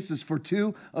as the basis for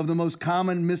 2 of the most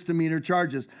common misdemeanor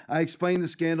charges. I explained the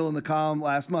scandal in the column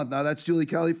last month. Now, that's Julie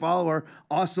Kelly, follow her,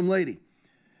 awesome lady.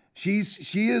 She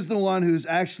is the one who's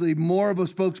actually more of a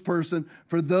spokesperson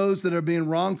for those that are being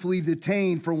wrongfully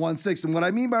detained for 1-6. And what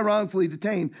I mean by wrongfully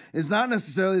detained is not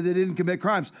necessarily they didn't commit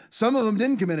crimes. Some of them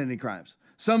didn't commit any crimes.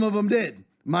 Some of them did.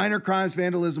 Minor crimes,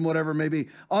 vandalism, whatever it may be.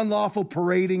 Unlawful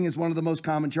parading is one of the most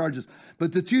common charges.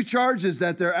 But the 2 charges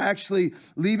that they're actually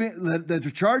that they're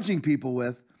charging people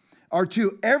with are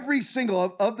 2. Every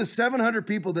single of the 700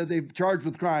 people that they've charged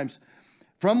with crimes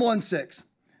from 1-6.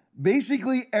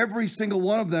 Basically, every single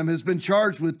one of them has been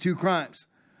charged with 2 crimes.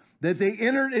 That they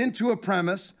entered into a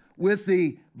premise with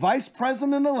the vice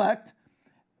president-elect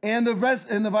and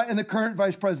the current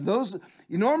vice president. Those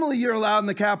normally you're allowed in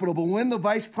the Capitol, but when the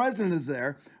vice president is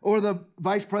there or the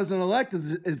vice president-elect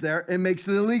is there, it makes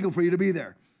it illegal for you to be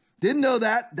there. Didn't know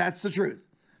that? That's the truth.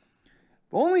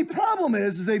 The only problem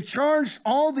is they've charged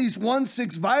all these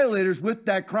 1-6 violators with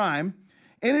that crime.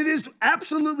 And it is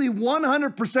absolutely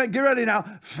 100%, get ready now,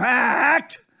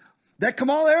 fact that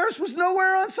Kamala Harris was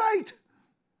nowhere on site.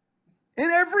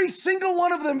 And every single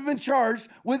one of them have been charged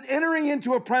with entering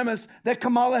into a premise that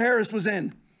Kamala Harris was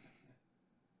in.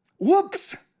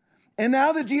 Whoops. And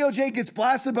now the DOJ gets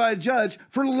blasted by a judge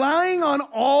for lying on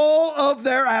all of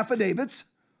their affidavits.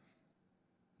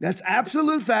 That's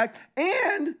absolute fact.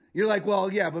 And you're like,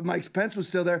 well, yeah, but Mike Pence was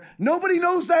still there. Nobody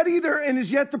knows that either and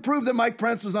is yet to prove that Mike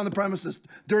Pence was on the premises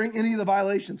during any of the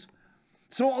violations.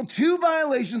 So 2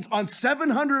 violations on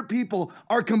 700 people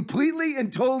are completely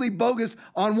and totally bogus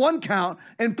on one count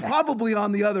and probably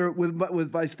on the other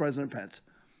with Vice President Pence,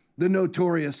 the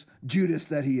notorious Judas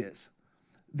that he is.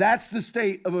 That's the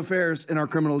state of affairs in our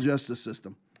criminal justice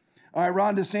system. All right,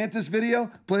 Ron DeSantis video.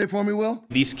 Play it for me, Will.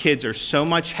 These kids are so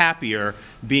much happier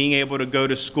being able to go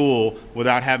to school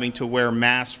without having to wear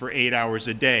masks for 8 hours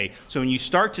a day. So when you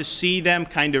start to see them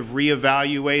kind of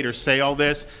reevaluate or say all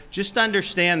this, just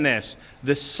understand this.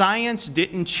 The science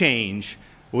didn't change.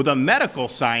 Well, the medical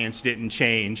science didn't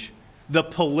change. the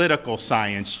political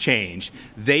science changed.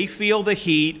 They feel the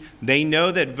heat. They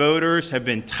know that voters have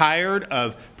been tired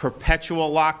of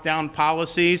perpetual lockdown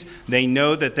policies. They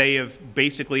know that they have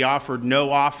basically offered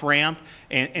no off-ramp,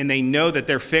 and they know that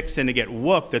they're fixing to get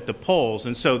whooped at the polls.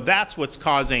 And so that's what's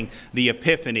causing the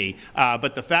epiphany.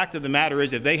 But the fact of the matter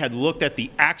is, if they had looked at the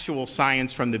actual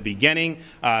science from the beginning,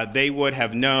 they would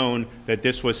have known that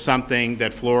this was something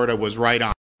that Florida was right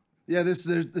on. Yeah,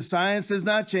 the science has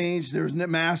not changed.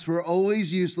 Masks were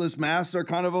always useless. Masks are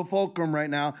kind of a fulcrum right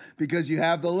now because you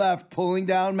have the left pulling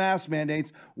down mask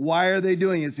mandates. Why are they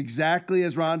doing it? It's exactly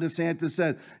as Ron DeSantis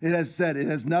said. It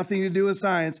has nothing to do with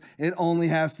science. It only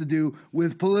has to do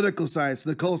with political science.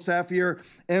 The Cole Safier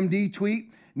MD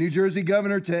tweet, New Jersey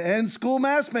governor to end school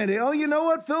mask mandate. Oh, you know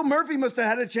what? Phil Murphy must have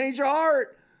had a change of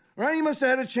heart. Right? He must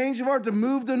have had a change of heart to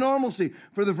move to normalcy.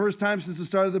 For the first time since the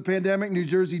start of the pandemic, New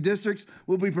Jersey districts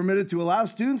will be permitted to allow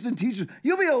students and teachers.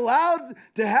 You'll be allowed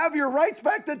to have your rights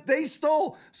back that they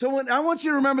stole. So I want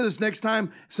you to remember this next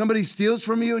time somebody steals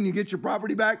from you and you get your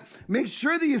property back, make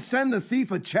sure that you send the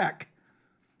thief a check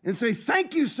and say,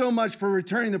 thank you so much for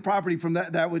returning the property from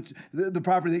the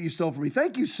property that you stole from me.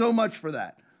 Thank you so much for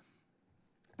that.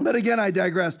 But again, I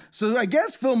digress. So I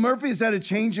guess Phil Murphy has had a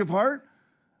change of heart.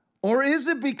 Or is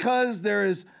it because there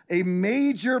is a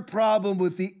major problem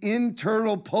with the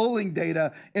internal polling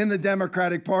data in the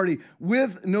Democratic Party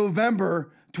with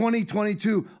November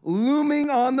 2022 looming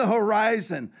on the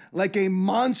horizon like a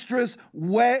monstrous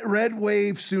wet red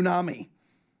wave tsunami?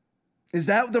 Is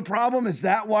that the problem? Is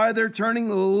that why they're turning?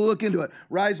 We'll look into it.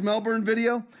 Rise Melbourne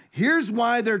video. Here's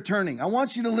why they're turning. I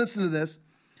want you to listen to this.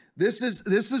 This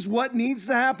is what needs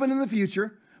to happen in the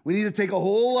future. We need to take a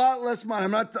whole lot less money.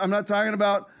 I'm not talking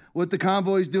about what the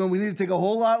convoy's doing. We need to take a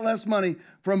whole lot less money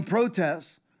from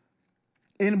protests,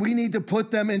 and we need to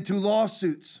put them into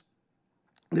lawsuits.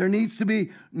 There needs to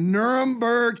be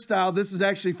Nuremberg style, this is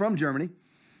actually from Germany,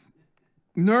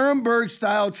 Nuremberg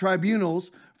style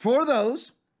tribunals for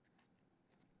those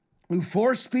who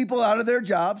forced people out of their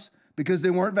jobs because they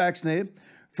weren't vaccinated,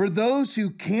 for those who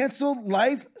canceled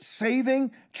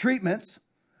life-saving treatments,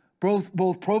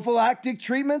 both prophylactic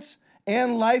treatments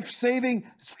and life-saving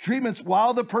treatments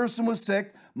while the person was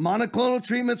sick, monoclonal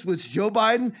treatments, which Joe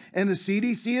Biden and the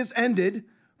CDC has ended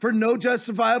for no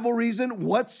justifiable reason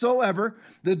whatsoever.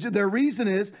 Their reason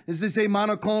is they say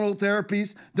monoclonal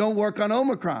therapies don't work on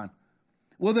Omicron.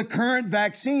 Well, the current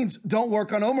vaccines don't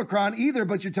work on Omicron either,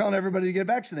 but you're telling everybody to get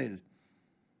vaccinated.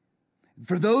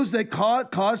 For those that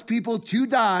cause people to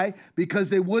die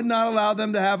because they would not allow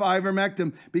them to have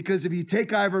ivermectin, because if you take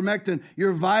ivermectin,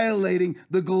 you're violating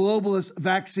the globalist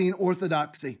vaccine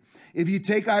orthodoxy. If you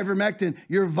take ivermectin,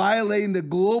 you're violating the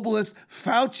globalist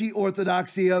Fauci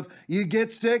orthodoxy of you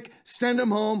get sick, send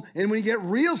them home, and when you get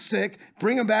real sick,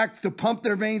 bring them back to pump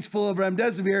their veins full of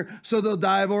remdesivir so they'll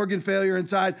die of organ failure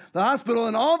inside the hospital.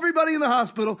 And everybody in the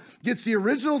hospital gets the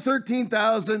original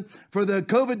 $13,000 for the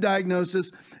COVID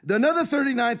diagnosis, another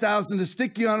 $39,000 to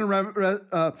stick you on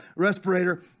a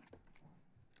respirator.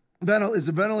 Is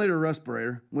a ventilator or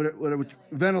respirator?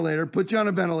 Ventilator. Put you on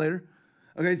a ventilator.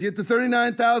 Okay, so you get the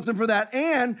 $39,000 for that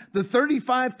and the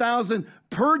 $35,000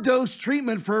 per dose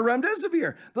treatment for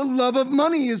remdesivir. The love of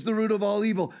money is the root of all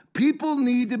evil. People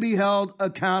need to be held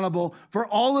accountable for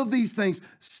all of these things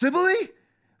civilly,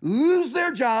 lose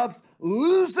their jobs,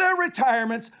 lose their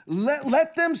retirements,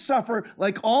 let them suffer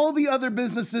like all the other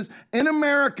businesses in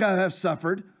America have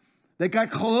suffered. They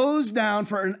got closed down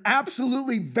for an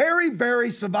absolutely very, very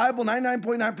survivable,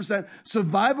 99.9%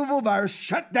 survivable virus,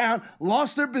 shut down,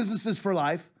 lost their businesses for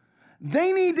life.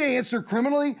 They need to answer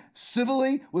criminally,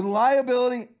 civilly, with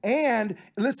liability, and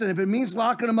listen, if it means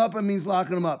locking them up, it means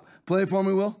locking them up. Play it for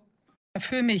me, Will.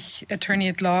 Füllmich, attorney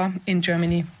at law in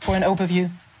Germany, for an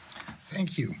overview.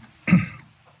 Thank you.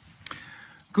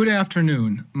 Good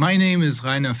afternoon. My name is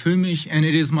Rainer Füllmich, and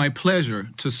it is my pleasure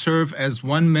to serve as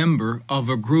one member of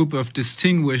a group of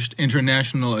distinguished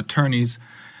international attorneys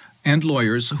and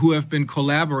lawyers who have been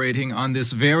collaborating on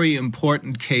this very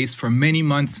important case for many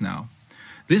months now.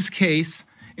 This case,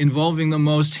 involving the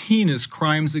most heinous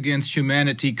crimes against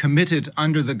humanity committed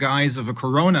under the guise of a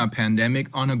corona pandemic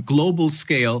on a global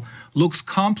scale, looks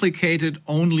complicated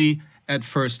only at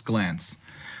first glance.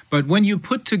 But when you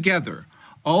put together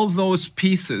all those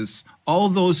pieces, all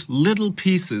those little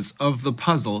pieces of the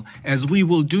puzzle, as we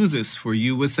will do this for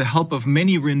you with the help of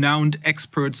many renowned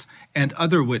experts and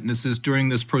other witnesses during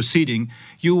this proceeding,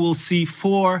 you will see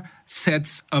four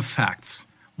sets of facts.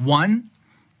 One,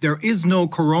 There is no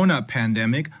corona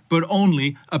pandemic, but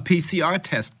only a PCR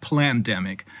test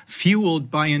plandemic, fueled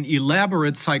by an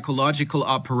elaborate psychological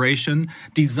operation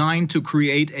designed to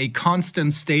create a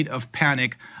constant state of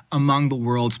panic among the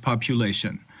world's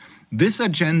population. This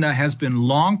agenda has been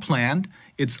long planned.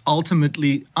 It's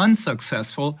ultimately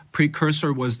unsuccessful.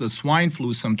 Precursor was the swine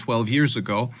flu some 12 years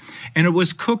ago, and it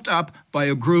was cooked up by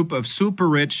a group of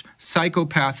super-rich,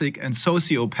 psychopathic and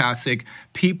sociopathic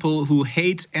people who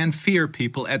hate and fear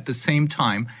people at the same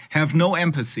time, have no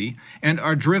empathy, and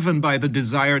are driven by the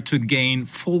desire to gain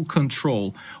full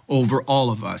control over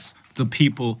all of us, the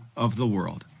people of the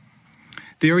world.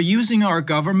 They are using our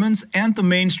governments and the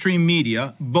mainstream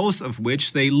media, both of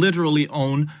which they literally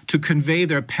own, to convey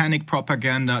their panic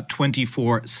propaganda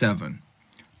 24/7.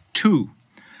 2.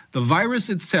 The virus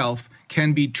itself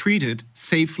can be treated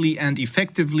safely and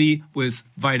effectively with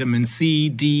vitamin C,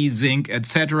 D, zinc,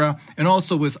 etc., and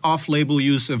also with off-label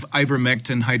use of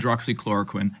ivermectin,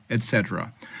 hydroxychloroquine,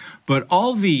 etc. But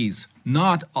all these,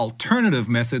 not alternative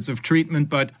methods of treatment,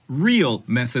 but real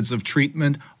methods of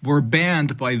treatment, were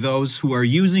banned by those who are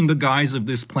using the guise of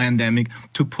this pandemic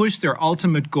to push their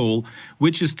ultimate goal,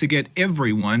 which is to get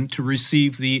everyone to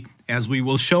receive the, as we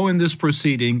will show in this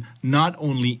proceeding, not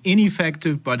only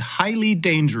ineffective but highly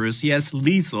dangerous, yes,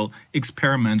 lethal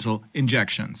experimental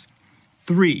injections.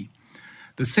 3.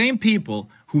 The same people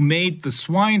who made the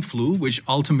swine flu, which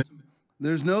ultimately...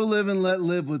 There's no live and let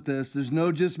live with this. There's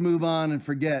no just move on and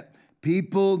forget.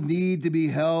 People need to be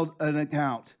held an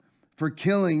account for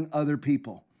killing other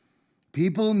people.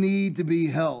 People need to be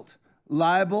held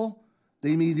liable.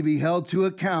 They need to be held to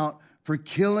account for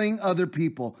killing other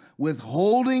people,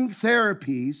 withholding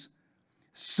therapies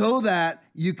so that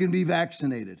you can be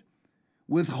vaccinated.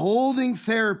 Withholding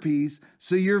therapies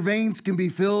so your veins can be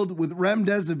filled with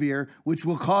remdesivir, which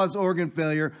will cause organ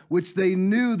failure, which they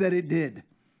knew that it did.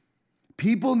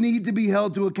 People need to be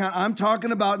held to account. I'm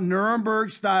talking about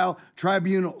Nuremberg-style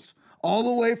tribunals, all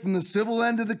the way from the civil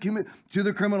end to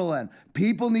the criminal end.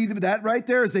 People need to be, that right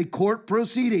there is a court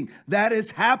proceeding. That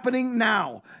is happening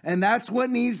now, and that's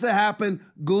what needs to happen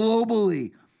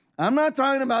globally. I'm not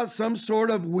talking about some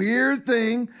sort of weird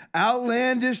thing,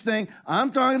 outlandish thing. I'm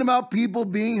talking about people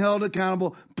being held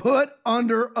accountable, put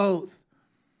under oath.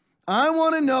 I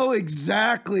want to know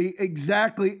exactly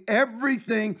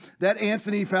everything that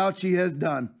Anthony Fauci has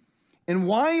done. And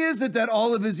why is it that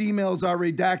all of his emails are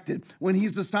redacted when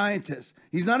he's a scientist?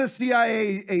 He's not a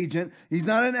CIA agent. He's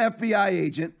not an FBI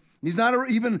agent. He's not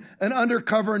even an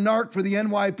undercover narc for the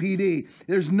NYPD.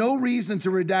 There's no reason to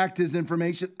redact his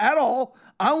information at all.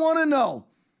 I want to know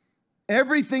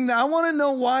everything. I want to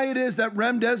know why it is that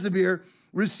remdesivir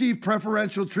received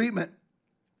preferential treatment.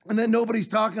 And then nobody's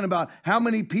talking about how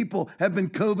many people have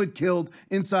been COVID killed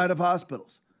inside of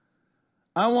hospitals.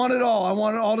 I want it all. I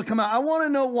want it all to come out. I want to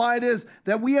know why it is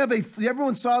that we have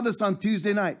everyone saw this on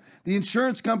Tuesday night. The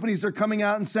insurance companies are coming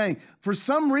out and saying, for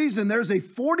some reason, there's a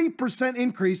 40%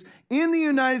 increase in the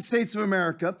United States of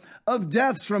America of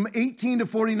deaths from 18 to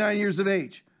 49 years of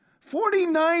age. A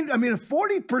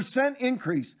 40%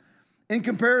 increase in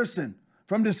comparison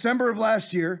from December of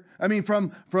last year.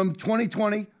 From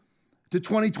 2020 to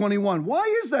 2021. Why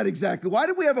is that exactly? Why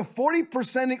did we have a 40%?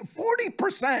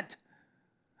 40%.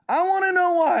 I want to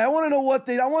know why. I want to know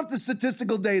I want the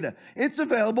statistical data. It's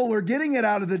available. We're getting it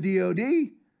out of the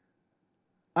DOD.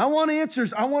 I want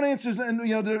answers. And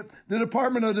the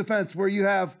Department of Defense, where you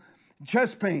have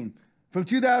chest pain from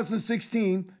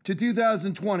 2016 to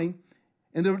 2020,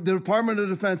 in the Department of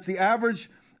Defense, the average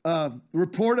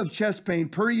report of chest pain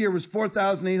per year was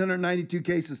 4,892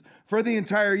 cases for the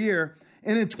entire year.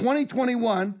 And in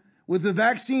 2021, with the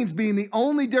vaccines being the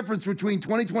only difference between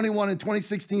 2021 and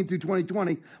 2016 through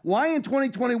 2020, why in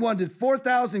 2021 did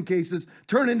 4,000 cases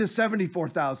turn into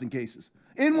 74,000 cases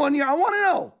in 1 year? I want to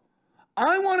know.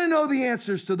 I want to know the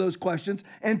answers to those questions,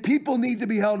 and people need to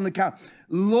be held in account.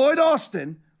 Lloyd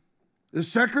Austin, the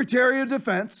Secretary of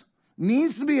Defense,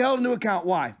 needs to be held into account.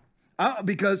 Why?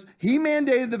 Because he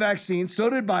mandated the vaccine,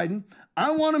 so did Biden. I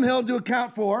want him held to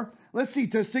account for, let's see,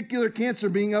 testicular cancer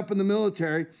being up in the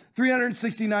military,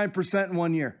 369% in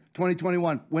 1 year,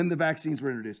 2021, when the vaccines were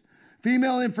introduced.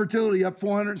 Female infertility up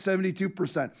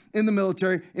 472% in the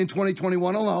military in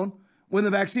 2021 alone, when the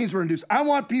vaccines were introduced. I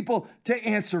want people to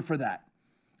answer for that.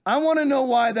 I want to know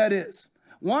why that is.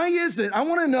 Why is it? I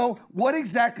want to know what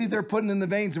exactly they're putting in the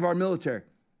veins of our military.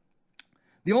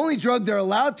 The only drug they're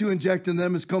allowed to inject in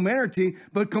them is Comirnaty,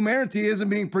 but Comirnaty isn't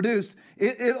being produced.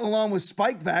 It along with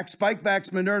Spikevax,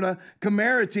 Moderna,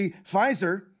 Comirnaty,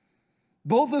 Pfizer,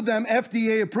 both of them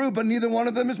FDA approved, but neither one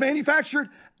of them is manufactured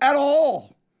at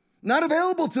all. Not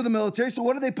available to the military, so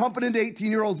what are they pumping into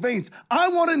 18-year-olds' veins? I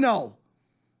want to know.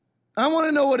 I want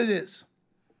to know what it is.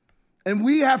 And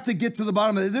we have to get to the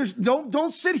bottom of it.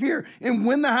 Don't sit here and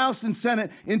win the House and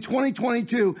Senate in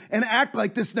 2022 and act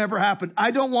like this never happened. I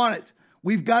don't want it.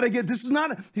 We've got to get, this is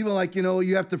not, people are like,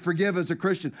 you have to forgive as a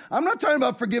Christian. I'm not talking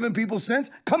about forgiving people's sins.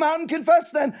 Come out and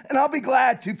confess then, and I'll be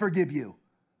glad to forgive you.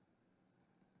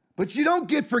 But you don't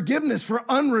get forgiveness for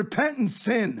unrepentant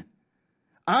sin.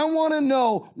 I want to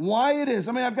know why it is.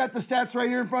 I mean, I've got the stats right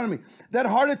here in front of me. That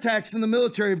heart attacks in the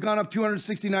military have gone up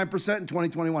 269% in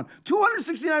 2021.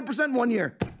 269% in 1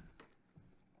 year.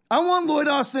 I want Lloyd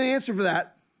Austin to answer for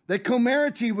that. That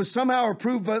Comirnaty was somehow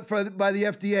approved by the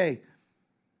FDA,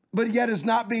 but yet is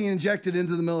not being injected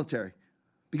into the military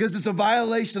because it's a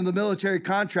violation of the military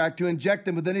contract to inject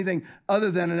them with anything other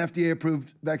than an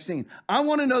FDA-approved vaccine. I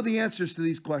want to know the answers to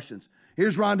these questions.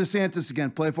 Here's Ron DeSantis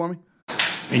again. Play it for me.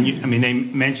 And they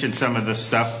mentioned some of the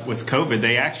stuff with COVID.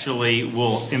 They actually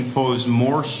will impose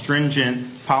more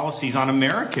stringent policies on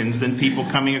Americans than people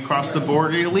coming across the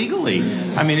border illegally.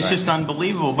 I mean, it's just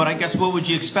unbelievable. But I guess what would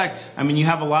you expect? I mean, you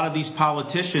have a lot of these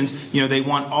politicians, they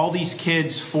want all these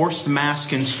kids forced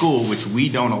mask in school, which we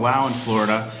don't allow in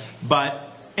Florida.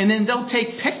 And then they'll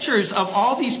take pictures of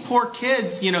all these poor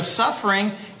kids,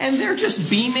 suffering, and they're just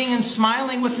beaming and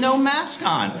smiling with no mask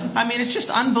on. I mean, it's just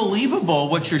unbelievable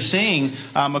what you're seeing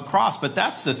across. But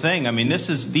that's the thing. I mean,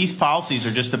 these policies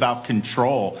are just about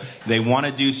control. They want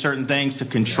to do certain things to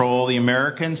control the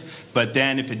Americans, but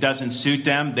then if it doesn't suit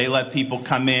them, they let people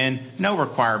come in. No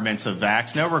requirements of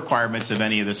vax, no requirements of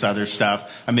any of this other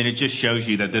stuff. I mean, it just shows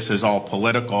you that this is all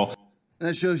political.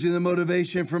 That shows you the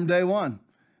motivation from day one,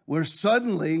 where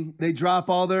suddenly they drop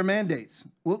all their mandates.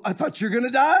 Well, I thought you were going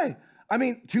to die. I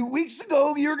mean, 2 weeks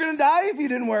ago, you were going to die if you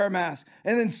didn't wear a mask.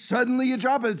 And then suddenly you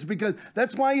drop it. It's because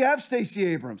that's why you have Stacey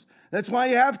Abrams. That's why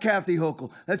you have Kathy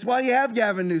Hochul. That's why you have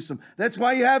Gavin Newsom. That's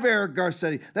why you have Eric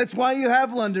Garcetti. That's why you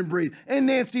have London Breed and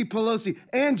Nancy Pelosi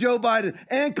and Joe Biden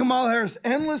and Kamala Harris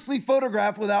endlessly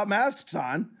photographed without masks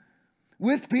on,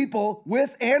 with people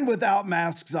with and without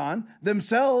masks on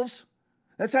themselves.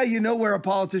 That's how you know where a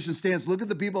politician stands. Look at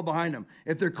the people behind them.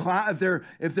 If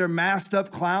they're masked up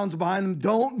clowns behind them,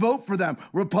 don't vote for them,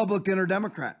 Republican or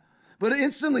Democrat. But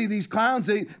instantly, these clowns,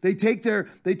 they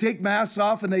take masks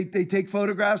off and they take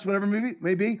photographs, whatever it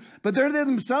may be. But they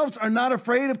themselves are not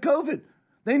afraid of COVID.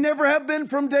 They never have been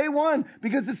from day one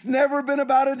because it's never been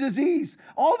about a disease.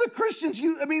 All the Christians,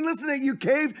 listen, that you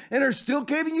caved and are still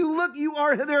caving. You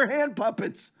are their hand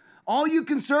puppets. All you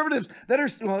conservatives that are,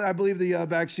 I believe the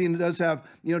vaccine does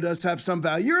have some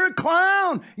value. You're a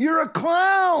clown. You're a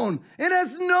clown. It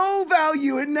has no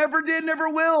value. It never did, never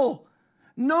will.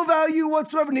 No value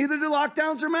whatsoever. Neither do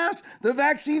lockdowns or masks. The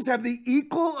vaccines have the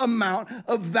equal amount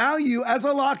of value as a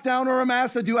lockdown or a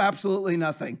mask that do absolutely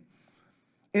nothing.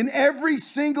 In every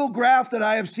single graph that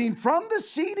I have seen from the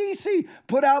CDC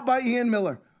put out by Ian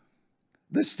Miller,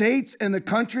 the states and the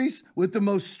countries with the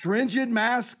most stringent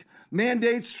mask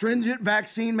mandates, stringent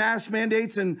vaccine mask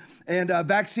mandates and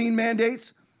vaccine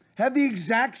mandates have the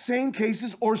exact same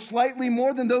cases or slightly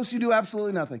more than those who do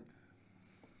absolutely nothing.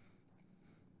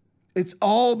 It's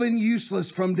all been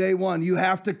useless from day one. You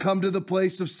have to come to the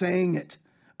place of saying it.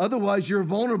 Otherwise, you're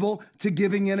vulnerable to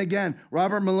giving in again.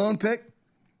 Robert Malone pick.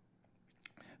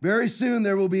 Very soon,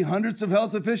 there will be hundreds of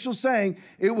health officials saying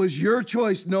it was your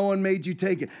choice. No one made you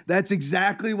take it. That's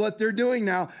exactly what they're doing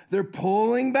now. They're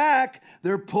pulling back.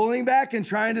 They're pulling back and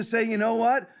trying to say, you know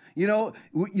what?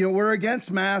 We're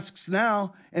against masks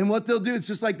now. And what they'll do, it's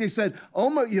just like they said,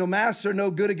 masks are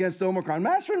no good against Omicron.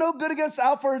 Masks are no good against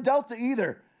Alpha or Delta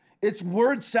either. It's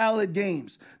word salad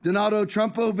games. Donato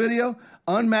Trumpo video,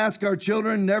 unmask our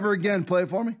children, never again. Play it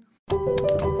for me.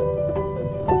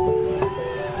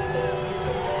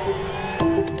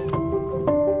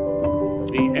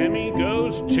 The Emmy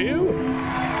goes to...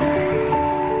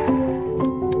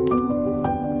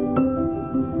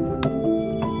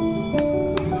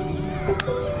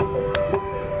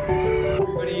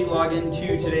 Everybody log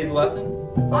into today's lesson.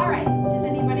 All right. Does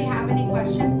anybody have any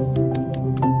questions?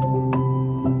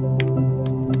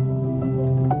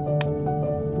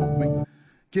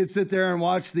 Kids sit there and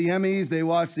watch the Emmys. They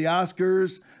watch the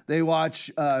Oscars. They watch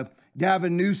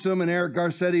Gavin Newsom and Eric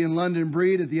Garcetti and London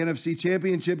Breed at the NFC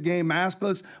Championship game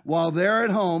maskless while they're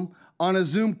at home on a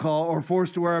Zoom call or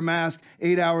forced to wear a mask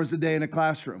 8 hours a day in a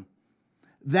classroom.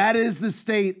 That is the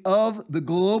state of the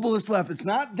globalist left. It's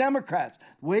not Democrats.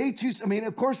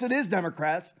 Of course it is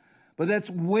Democrats, but that's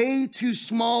way too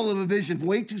small of a vision,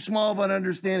 way too small of an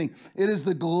understanding. It is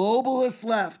the globalist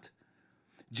left.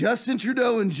 Justin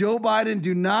Trudeau and Joe Biden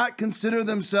do not consider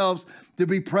themselves to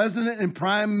be president and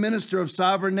prime minister of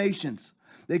sovereign nations.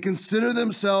 They consider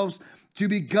themselves to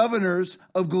be governors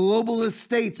of globalist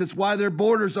states. That's why their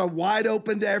borders are wide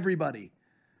open to everybody.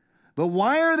 But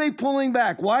why are they pulling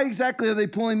back? Why exactly are they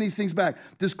pulling these things back?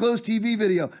 Disclosed TV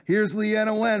video. Here's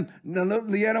Leana Wen.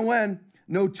 Leana Wen,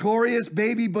 notorious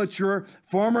baby butcherer,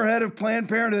 former head of Planned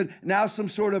Parenthood, now some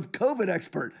sort of COVID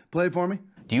expert. Play it for me.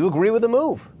 Do you agree with the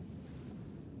move?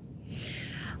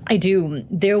 I do.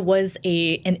 There was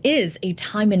and is a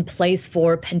time and place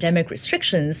for pandemic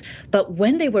restrictions, but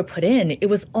when they were put in, it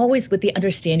was always with the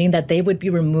understanding that they would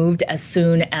be removed as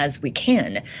soon as we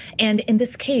can. And in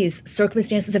this case,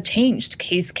 circumstances have changed.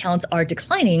 Case counts are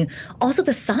declining. Also,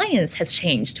 the science has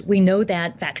changed. We know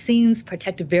that vaccines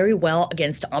protect very well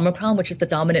against Omicron, which is the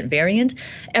dominant variant.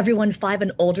 Everyone 5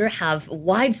 and older have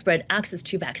widespread access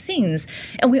to vaccines.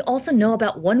 And we also know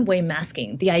about one-way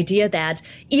masking, the idea that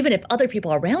even if other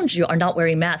people around you are not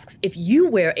wearing masks, if you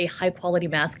wear a high quality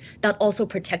mask, that also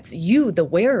protects you, the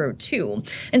wearer, too.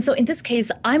 And so in this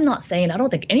case, I'm not saying, I don't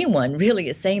think anyone really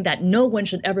is saying that no one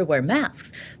should ever wear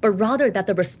masks, but rather that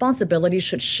the responsibility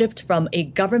should shift from a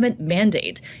government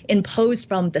mandate imposed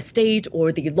from the state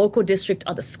or the local district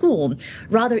or the school.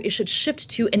 Rather, it should shift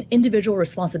to an individual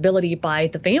responsibility by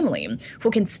the family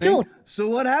who can still. So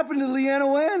what happened to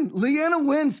Leana Wen? Leana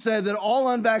Wen said that all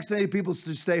unvaccinated people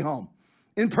should stay home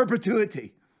in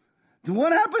perpetuity.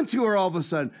 What happened to her all of a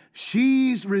sudden?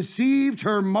 She's received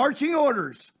her marching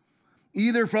orders,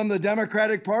 either from the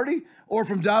Democratic Party or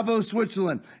from Davos,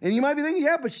 Switzerland. And you might be thinking,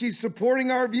 yeah, but she's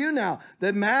supporting our view now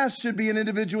that masks should be an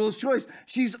individual's choice.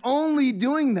 She's only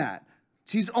doing that.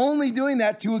 She's only doing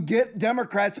that to get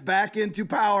Democrats back into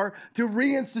power, to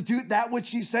reinstitute that which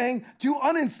she's saying to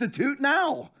uninstitute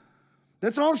now.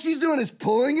 That's all she's doing, is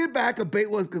pulling it back, a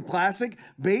classic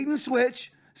bait and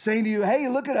switch, saying to you, hey,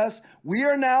 look at us. We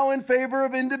are now in favor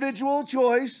of individual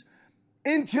choice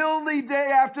until the day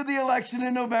after the election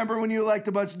in November when you elect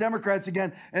a bunch of Democrats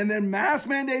again. And then mask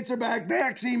mandates are back,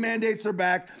 vaccine mandates are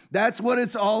back. That's what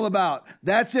it's all about.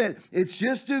 That's it. It's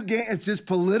just it's just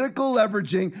political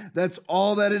leveraging. That's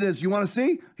all that it is. You want to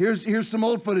see? Here's some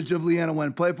old footage of Leana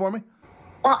Wen. Play it for me.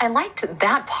 Well, I liked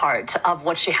that part of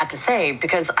what she had to say,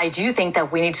 because I do think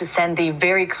that we need to send the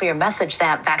very clear message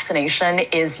that vaccination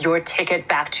is your ticket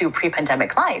back to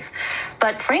pre-pandemic life.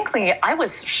 But frankly, I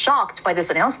was shocked by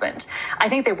this announcement. I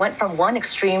think they went from one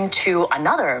extreme to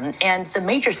another. And the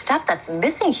major step that's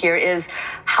missing here is,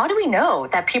 how do we know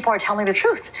that people are telling the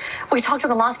truth? We talked in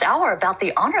the last hour about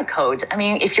the honor code. I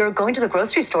mean, if you're going to the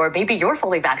grocery store, maybe you're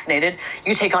fully vaccinated,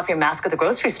 you take off your mask at the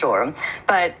grocery store.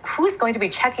 But who's going to be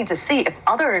checking to see if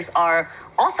others are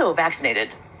also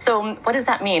vaccinated? So what does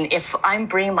that mean? If I'm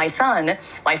bringing my son,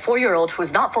 my 4-year-old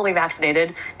who's not fully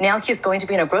vaccinated, now he's going to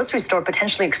be in a grocery store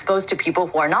potentially exposed to people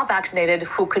who are not vaccinated,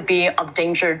 who could be of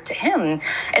danger to him.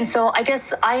 And so I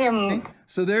guess I am...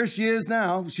 So there she is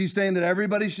now. She's saying that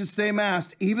everybody should stay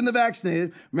masked, even the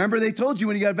vaccinated. Remember, they told you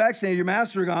when you got vaccinated, your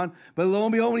masks were gone. But lo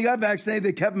and behold, when you got vaccinated,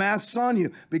 they kept masks on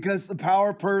you, because the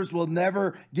power purse will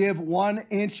never give 1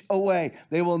 inch away.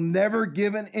 They will never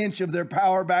give an inch of their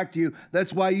power back to you.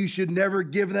 That's why you should never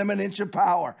give them an inch of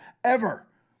power, ever.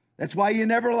 That's why you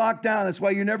never lock down. That's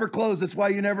why you never close. That's why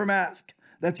you never mask.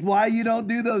 That's why you don't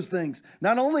do those things.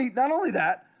 Not only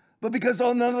that, but because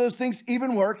none of those things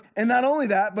even work. And not only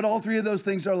that, but all 3 of those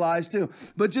things are lies too.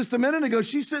 But just a minute ago,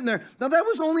 she's sitting there. Now, that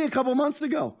was only a couple months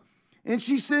ago. And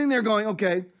she's sitting there going,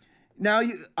 okay, now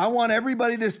I want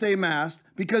everybody to stay masked,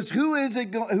 because who is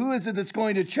it that's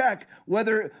going to check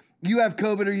whether you have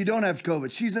COVID or you don't have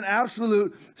COVID? She's an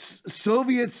absolute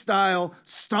Soviet-style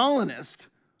Stalinist.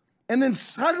 And then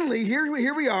suddenly, here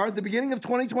we are at the beginning of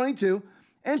 2022,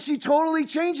 and she totally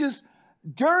changes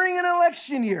during an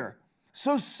election year.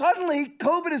 So suddenly,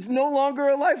 COVID is no longer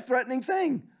a life-threatening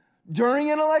thing during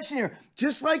an election year,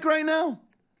 just like right now.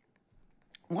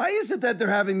 Why is it that they're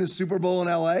having the Super Bowl in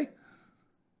LA?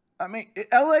 I mean,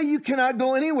 LA, you cannot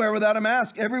go anywhere without a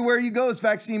mask. Everywhere you go is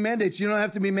vaccine mandates. You don't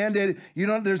have to be mandated.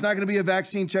 There's not going to be a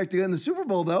vaccine check to get in the Super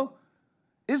Bowl, though.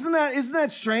 Isn't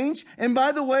that strange? And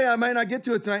by the way, I might not get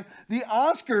to it tonight, the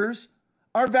Oscars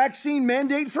are vaccine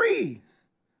mandate free.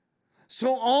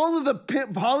 So all of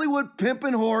the Hollywood pimp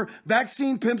and whore,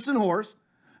 vaccine pimps and whores,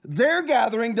 their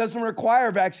gathering doesn't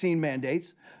require vaccine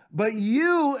mandates, but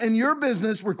you and your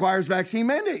business requires vaccine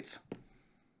mandates.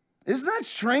 Isn't that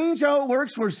strange how it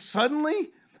works, where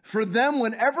suddenly for them,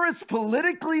 whenever it's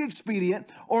politically expedient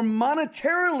or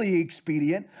monetarily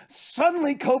expedient,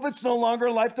 suddenly COVID's no longer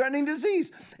a life-threatening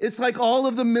disease. It's like all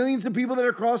of the millions of people that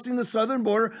are crossing the southern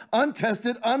border,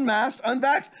 untested, unmasked,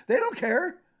 unvaxxed. They don't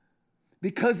care,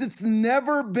 because it's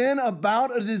never been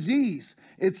about a disease.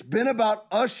 It's been about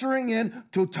ushering in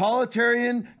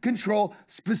totalitarian control,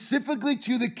 specifically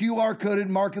to the QR-coded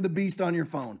mark of the beast on your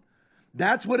phone.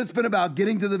 That's what it's been about,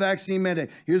 getting to the vaccine mandate.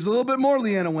 Here's a little bit more,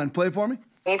 Leanna Wen. Play it for me.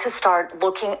 We need to start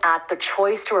looking at the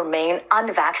choice to remain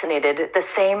unvaccinated the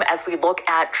same as we look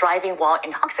at driving while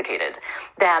intoxicated.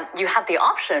 That you have the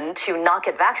option to not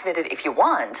get vaccinated if you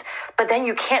want, but then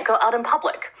you can't go out in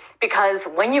public. Because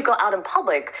when you go out in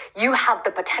public, you have the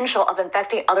potential of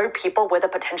infecting other people with a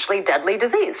potentially deadly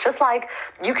disease. Just like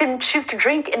you can choose to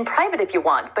drink in private if you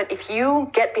want, but if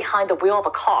you get behind the wheel of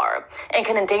a car and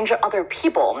can endanger other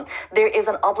people, there is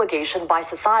an obligation by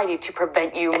society to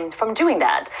prevent you from doing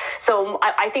that. So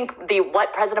I think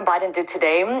what President Biden did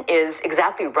today is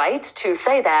exactly right to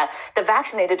say that the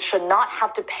vaccinated should not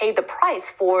have to pay the price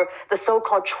for the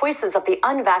so-called choices of the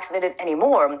unvaccinated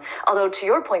anymore. Although to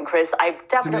your point, Chris, I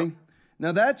definitely...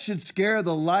 Now, that should scare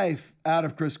the life out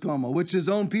of Chris Cuomo, which his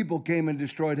own people came and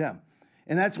destroyed him.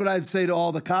 And that's what I'd say to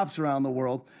all the cops around the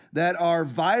world that are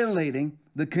violating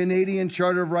the Canadian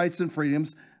Charter of Rights and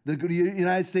Freedoms, the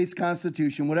United States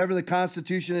Constitution, whatever the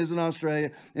Constitution is in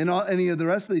Australia, and any of the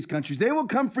rest of these countries. They will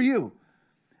come for you.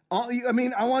 I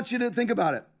mean, I want you to think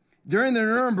about it. During the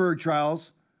Nuremberg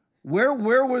trials, where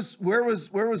was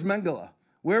Mengele?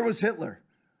 Where was Hitler?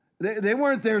 They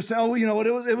weren't there saying, oh, you know what,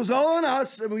 it was all on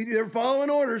us. They were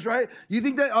following orders, right? You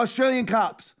think that Australian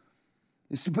cops,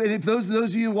 if those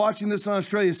of you watching this in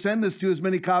Australia, send this to as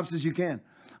many cops as you can.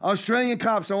 Australian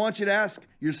cops, I want you to ask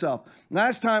yourself.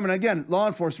 Last time, and again, law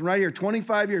enforcement right here,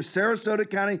 25 years, Sarasota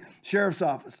County Sheriff's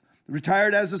Office,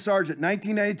 retired as a sergeant,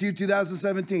 1992,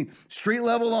 2017. Street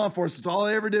level law enforcement, it's all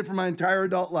I ever did for my entire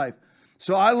adult life.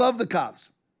 So I love the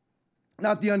cops.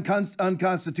 Not the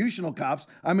unconstitutional cops.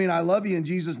 I mean, I love you in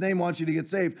Jesus' name, want you to get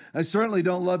saved. I certainly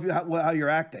don't love you how you're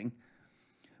acting.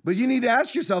 But you need to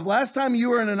ask yourself, last time you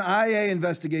were in an IA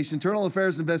investigation, internal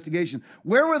affairs investigation,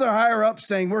 where were the higher ups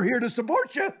saying, we're here to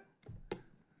support you?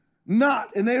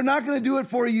 Not. And they're not going to do it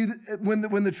for you when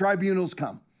the tribunals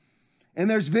come. And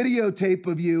there's videotape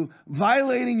of you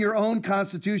violating your own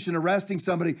constitution, arresting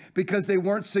somebody because they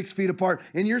weren't 6 feet apart.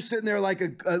 And you're sitting there like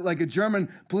a German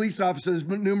police officer. There's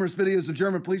numerous videos of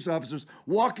German police officers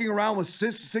walking around with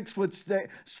 6 foot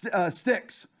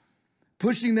sticks,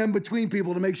 pushing them between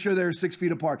people to make sure they're 6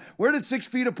 feet apart. Where did 6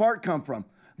 feet apart come from?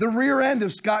 The rear end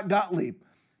of Scott Gottlieb.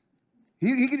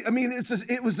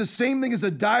 It was the same thing as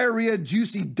a diarrhea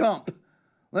juicy dump.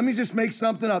 Let me just make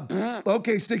something up.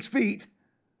 Okay, 6 feet.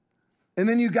 And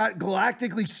then you got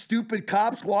galactically stupid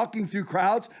cops walking through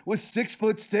crowds with 6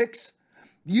 foot sticks.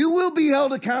 You will be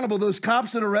held accountable. Those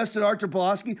cops that arrested Artur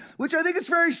Pawlowski, which I think is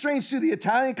very strange too. The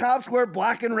Italian cops wear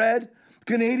black and red.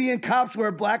 Canadian cops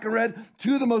wear black and red.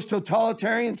 Two of the most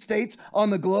totalitarian states on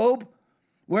the globe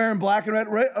wearing black and red,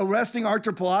 arresting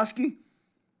Artur Pawlowski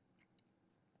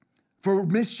for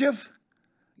mischief.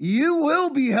 You will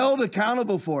be held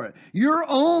accountable for it. Your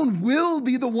own will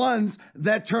be the ones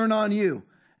that turn on you.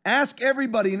 Ask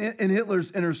everybody in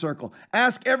Hitler's inner circle.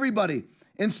 Ask everybody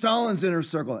in Stalin's inner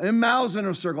circle, in Mao's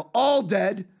inner circle, all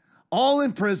dead, all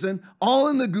in prison, all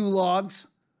in the gulags.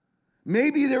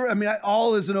 Maybe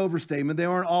all is an overstatement. They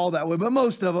weren't all that way, but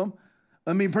most of them,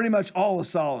 pretty much all of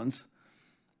Stalin's,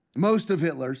 most of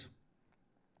Hitler's.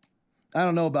 I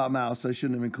don't know about Mao, so I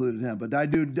shouldn't have included him, but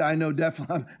I know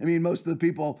definitely, most of the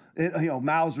people,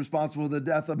 Mao's responsible for the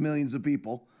death of millions of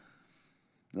people.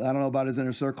 I don't know about his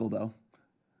inner circle, though.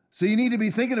 So you need to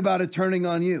be thinking about it turning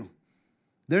on you.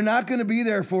 They're not going to be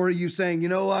there for you saying, you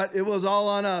know what, it was all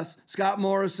on us. Scott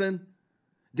Morrison,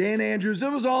 Dan Andrews,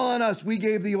 it was all on us. We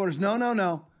gave the orders.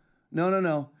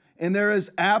 No. And there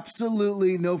is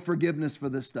absolutely no forgiveness for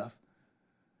this stuff.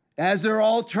 As they're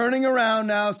all turning around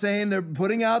now saying they're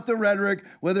putting out the rhetoric,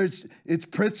 whether it's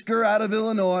Pritzker out of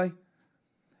Illinois,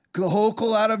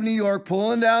 Hochul out of New York,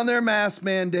 pulling down their mask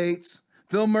mandates,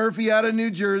 Phil Murphy out of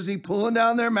New Jersey, pulling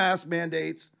down their mask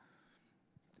mandates.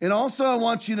 And also I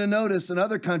want you to notice in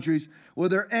other countries where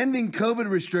they're ending COVID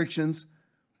restrictions,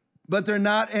 but they're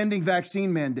not ending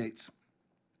vaccine mandates.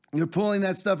 They're pulling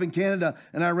that stuff in Canada,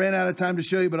 and I ran out of time to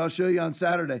show you, but I'll show you on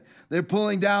Saturday. They're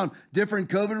pulling down different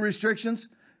COVID restrictions,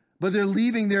 but they're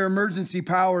leaving their emergency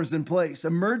powers in place.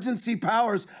 Emergency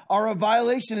powers are a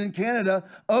violation in Canada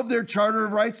of their Charter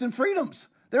of Rights and Freedoms.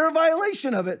 They're a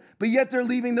violation of it, but yet they're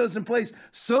leaving those in place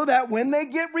so that when they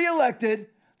get reelected,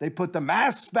 they put the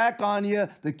masks back on you,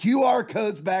 the QR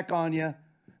codes back on you.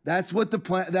 That's what the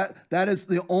plan, that is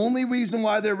the only reason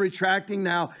why they're retracting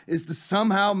now, is to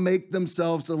somehow make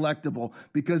themselves electable,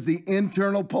 because the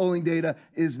internal polling data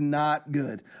is not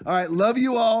good. All right, love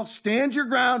you all. Stand your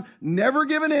ground. Never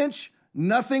give an inch.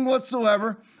 Nothing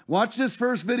whatsoever. Watch this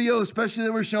first video, especially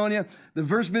that we're showing you. The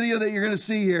first video that you're going to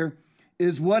see here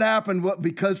is what happened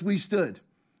because we stood.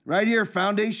 Right here,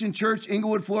 Foundation Church,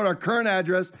 Inglewood, Florida. Our current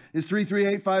address is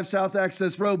 3385 South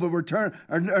Access Road, but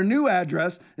our new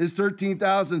address is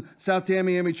 13,000 South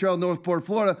Tamiami Trail, Northport,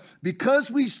 Florida. Because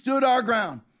we stood our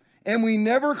ground and we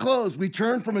never closed, we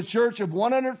turned from a church of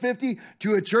 150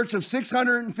 to a church of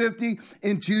 650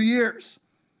 in 2 years.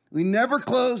 We never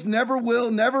closed, never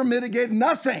will, never mitigate,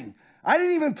 nothing. I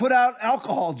didn't even put out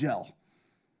alcohol gel.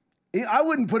 I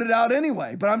wouldn't put it out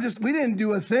anyway, but we didn't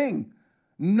do a thing,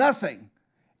 nothing.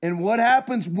 And what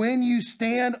happens when you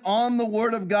stand on the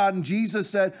word of God? And Jesus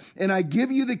said, and I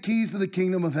give you the keys of the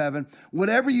kingdom of heaven.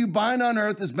 Whatever you bind on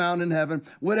earth is bound in heaven.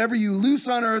 Whatever you loose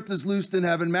on earth is loosed in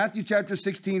heaven. Matthew chapter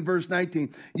 16, verse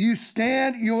 19. You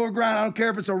stand your ground. I don't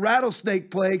care if it's a rattlesnake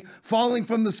plague falling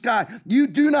from the sky. You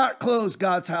do not close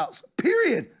God's house,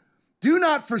 period. Do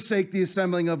not forsake the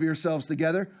assembling of yourselves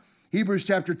together. Hebrews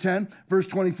chapter 10, verse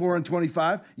 24 and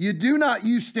 25.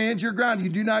 You stand your ground. You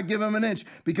do not give them an inch,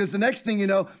 because the next thing you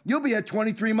know, you'll be at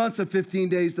 23 months of 15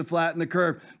 days to flatten the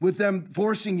curve with them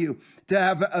forcing you to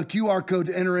have a QR code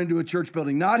to enter into a church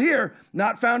building. Not here,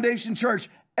 not Foundation Church,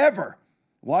 ever.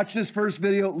 Watch this first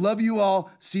video. Love you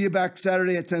all. See you back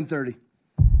Saturday at 10:30.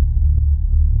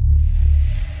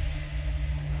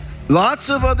 Lots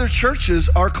of other churches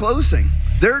are closing.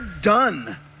 They're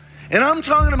done. And I'm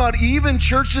talking about even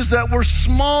churches that were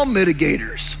small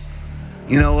mitigators.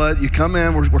 You know what? You come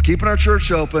in, we're keeping our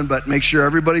church open, but make sure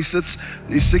everybody sits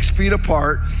 6 feet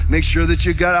apart. Make sure that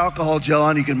you've got alcohol gel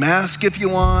on. You can mask if you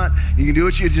want. You can do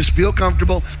what you just feel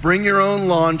comfortable. Bring your own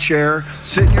lawn chair.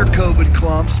 Sit in your COVID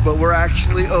clumps, but we're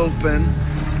actually open.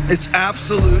 It's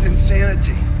absolute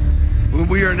insanity.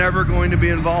 We are never going to be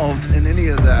involved in any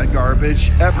of that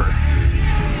garbage, ever.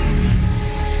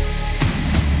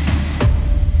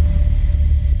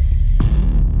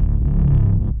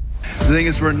 The thing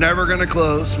is, we're never going to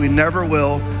close. We never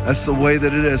will. That's the way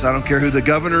that it is. I don't care who the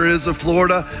governor is of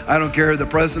Florida. I don't care who the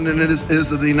president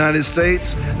is of the United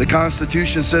States. The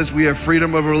Constitution says we have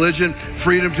freedom of religion,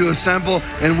 freedom to assemble,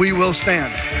 and we will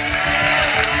stand.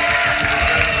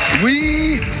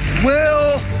 We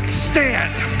will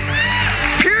stand.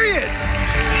 Period.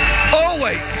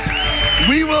 Always.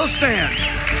 We will stand.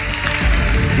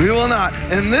 We will not.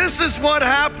 And this is what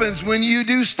happens when you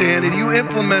do stand and you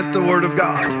implement the Word of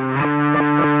God.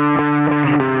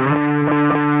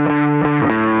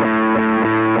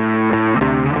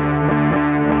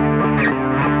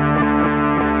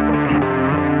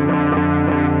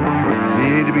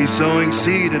 You need to be sowing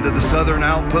seed into the southern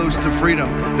outpost of freedom.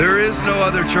 There is no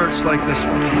other church like this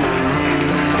one.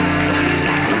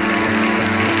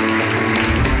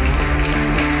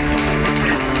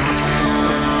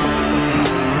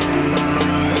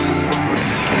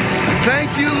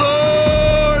 Thank you,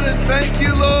 Lord, and thank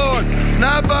you, Lord.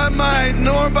 Not by might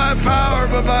nor by power,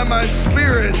 but by my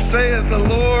spirit, saith the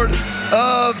Lord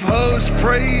of hosts.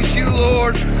 Praise you,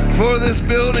 Lord, for this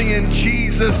building in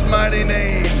Jesus' mighty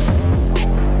name.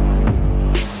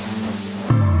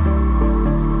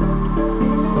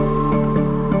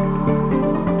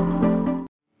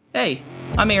 Hey,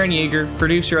 I'm Aaron Yeager,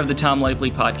 producer of the Tom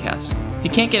Lively Podcast. If you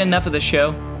can't get enough of the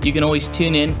show, you can always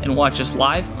tune in and watch us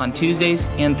live on Tuesdays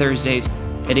and Thursdays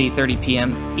at 8:30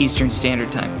 p.m. Eastern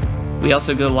Standard Time. We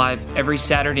also go live every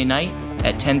Saturday night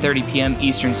at 10:30 p.m.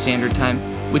 Eastern Standard Time,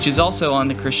 which is also on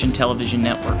the Christian Television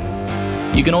Network.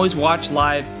 You can always watch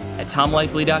live at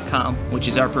tomlively.com, which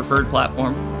is our preferred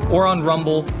platform, or on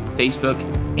Rumble, Facebook,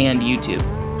 and YouTube.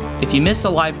 If you miss a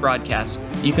live broadcast,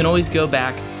 you can always go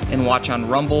back and watch on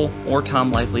Rumble or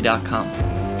tomlively.com.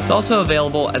 It's also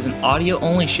available as an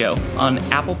audio-only show on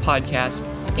Apple Podcasts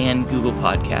and Google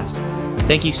Podcasts.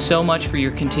 Thank you so much for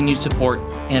your continued support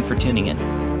and for tuning in.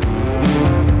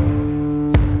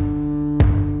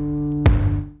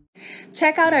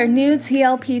 Check out our new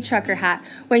TLP trucker hat.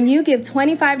 When you give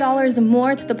 $25 or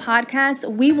more to the podcast,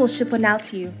 we will ship one out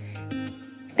to you.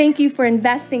 Thank you for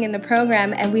investing in the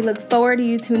program, and we look forward to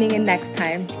you tuning in next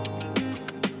time.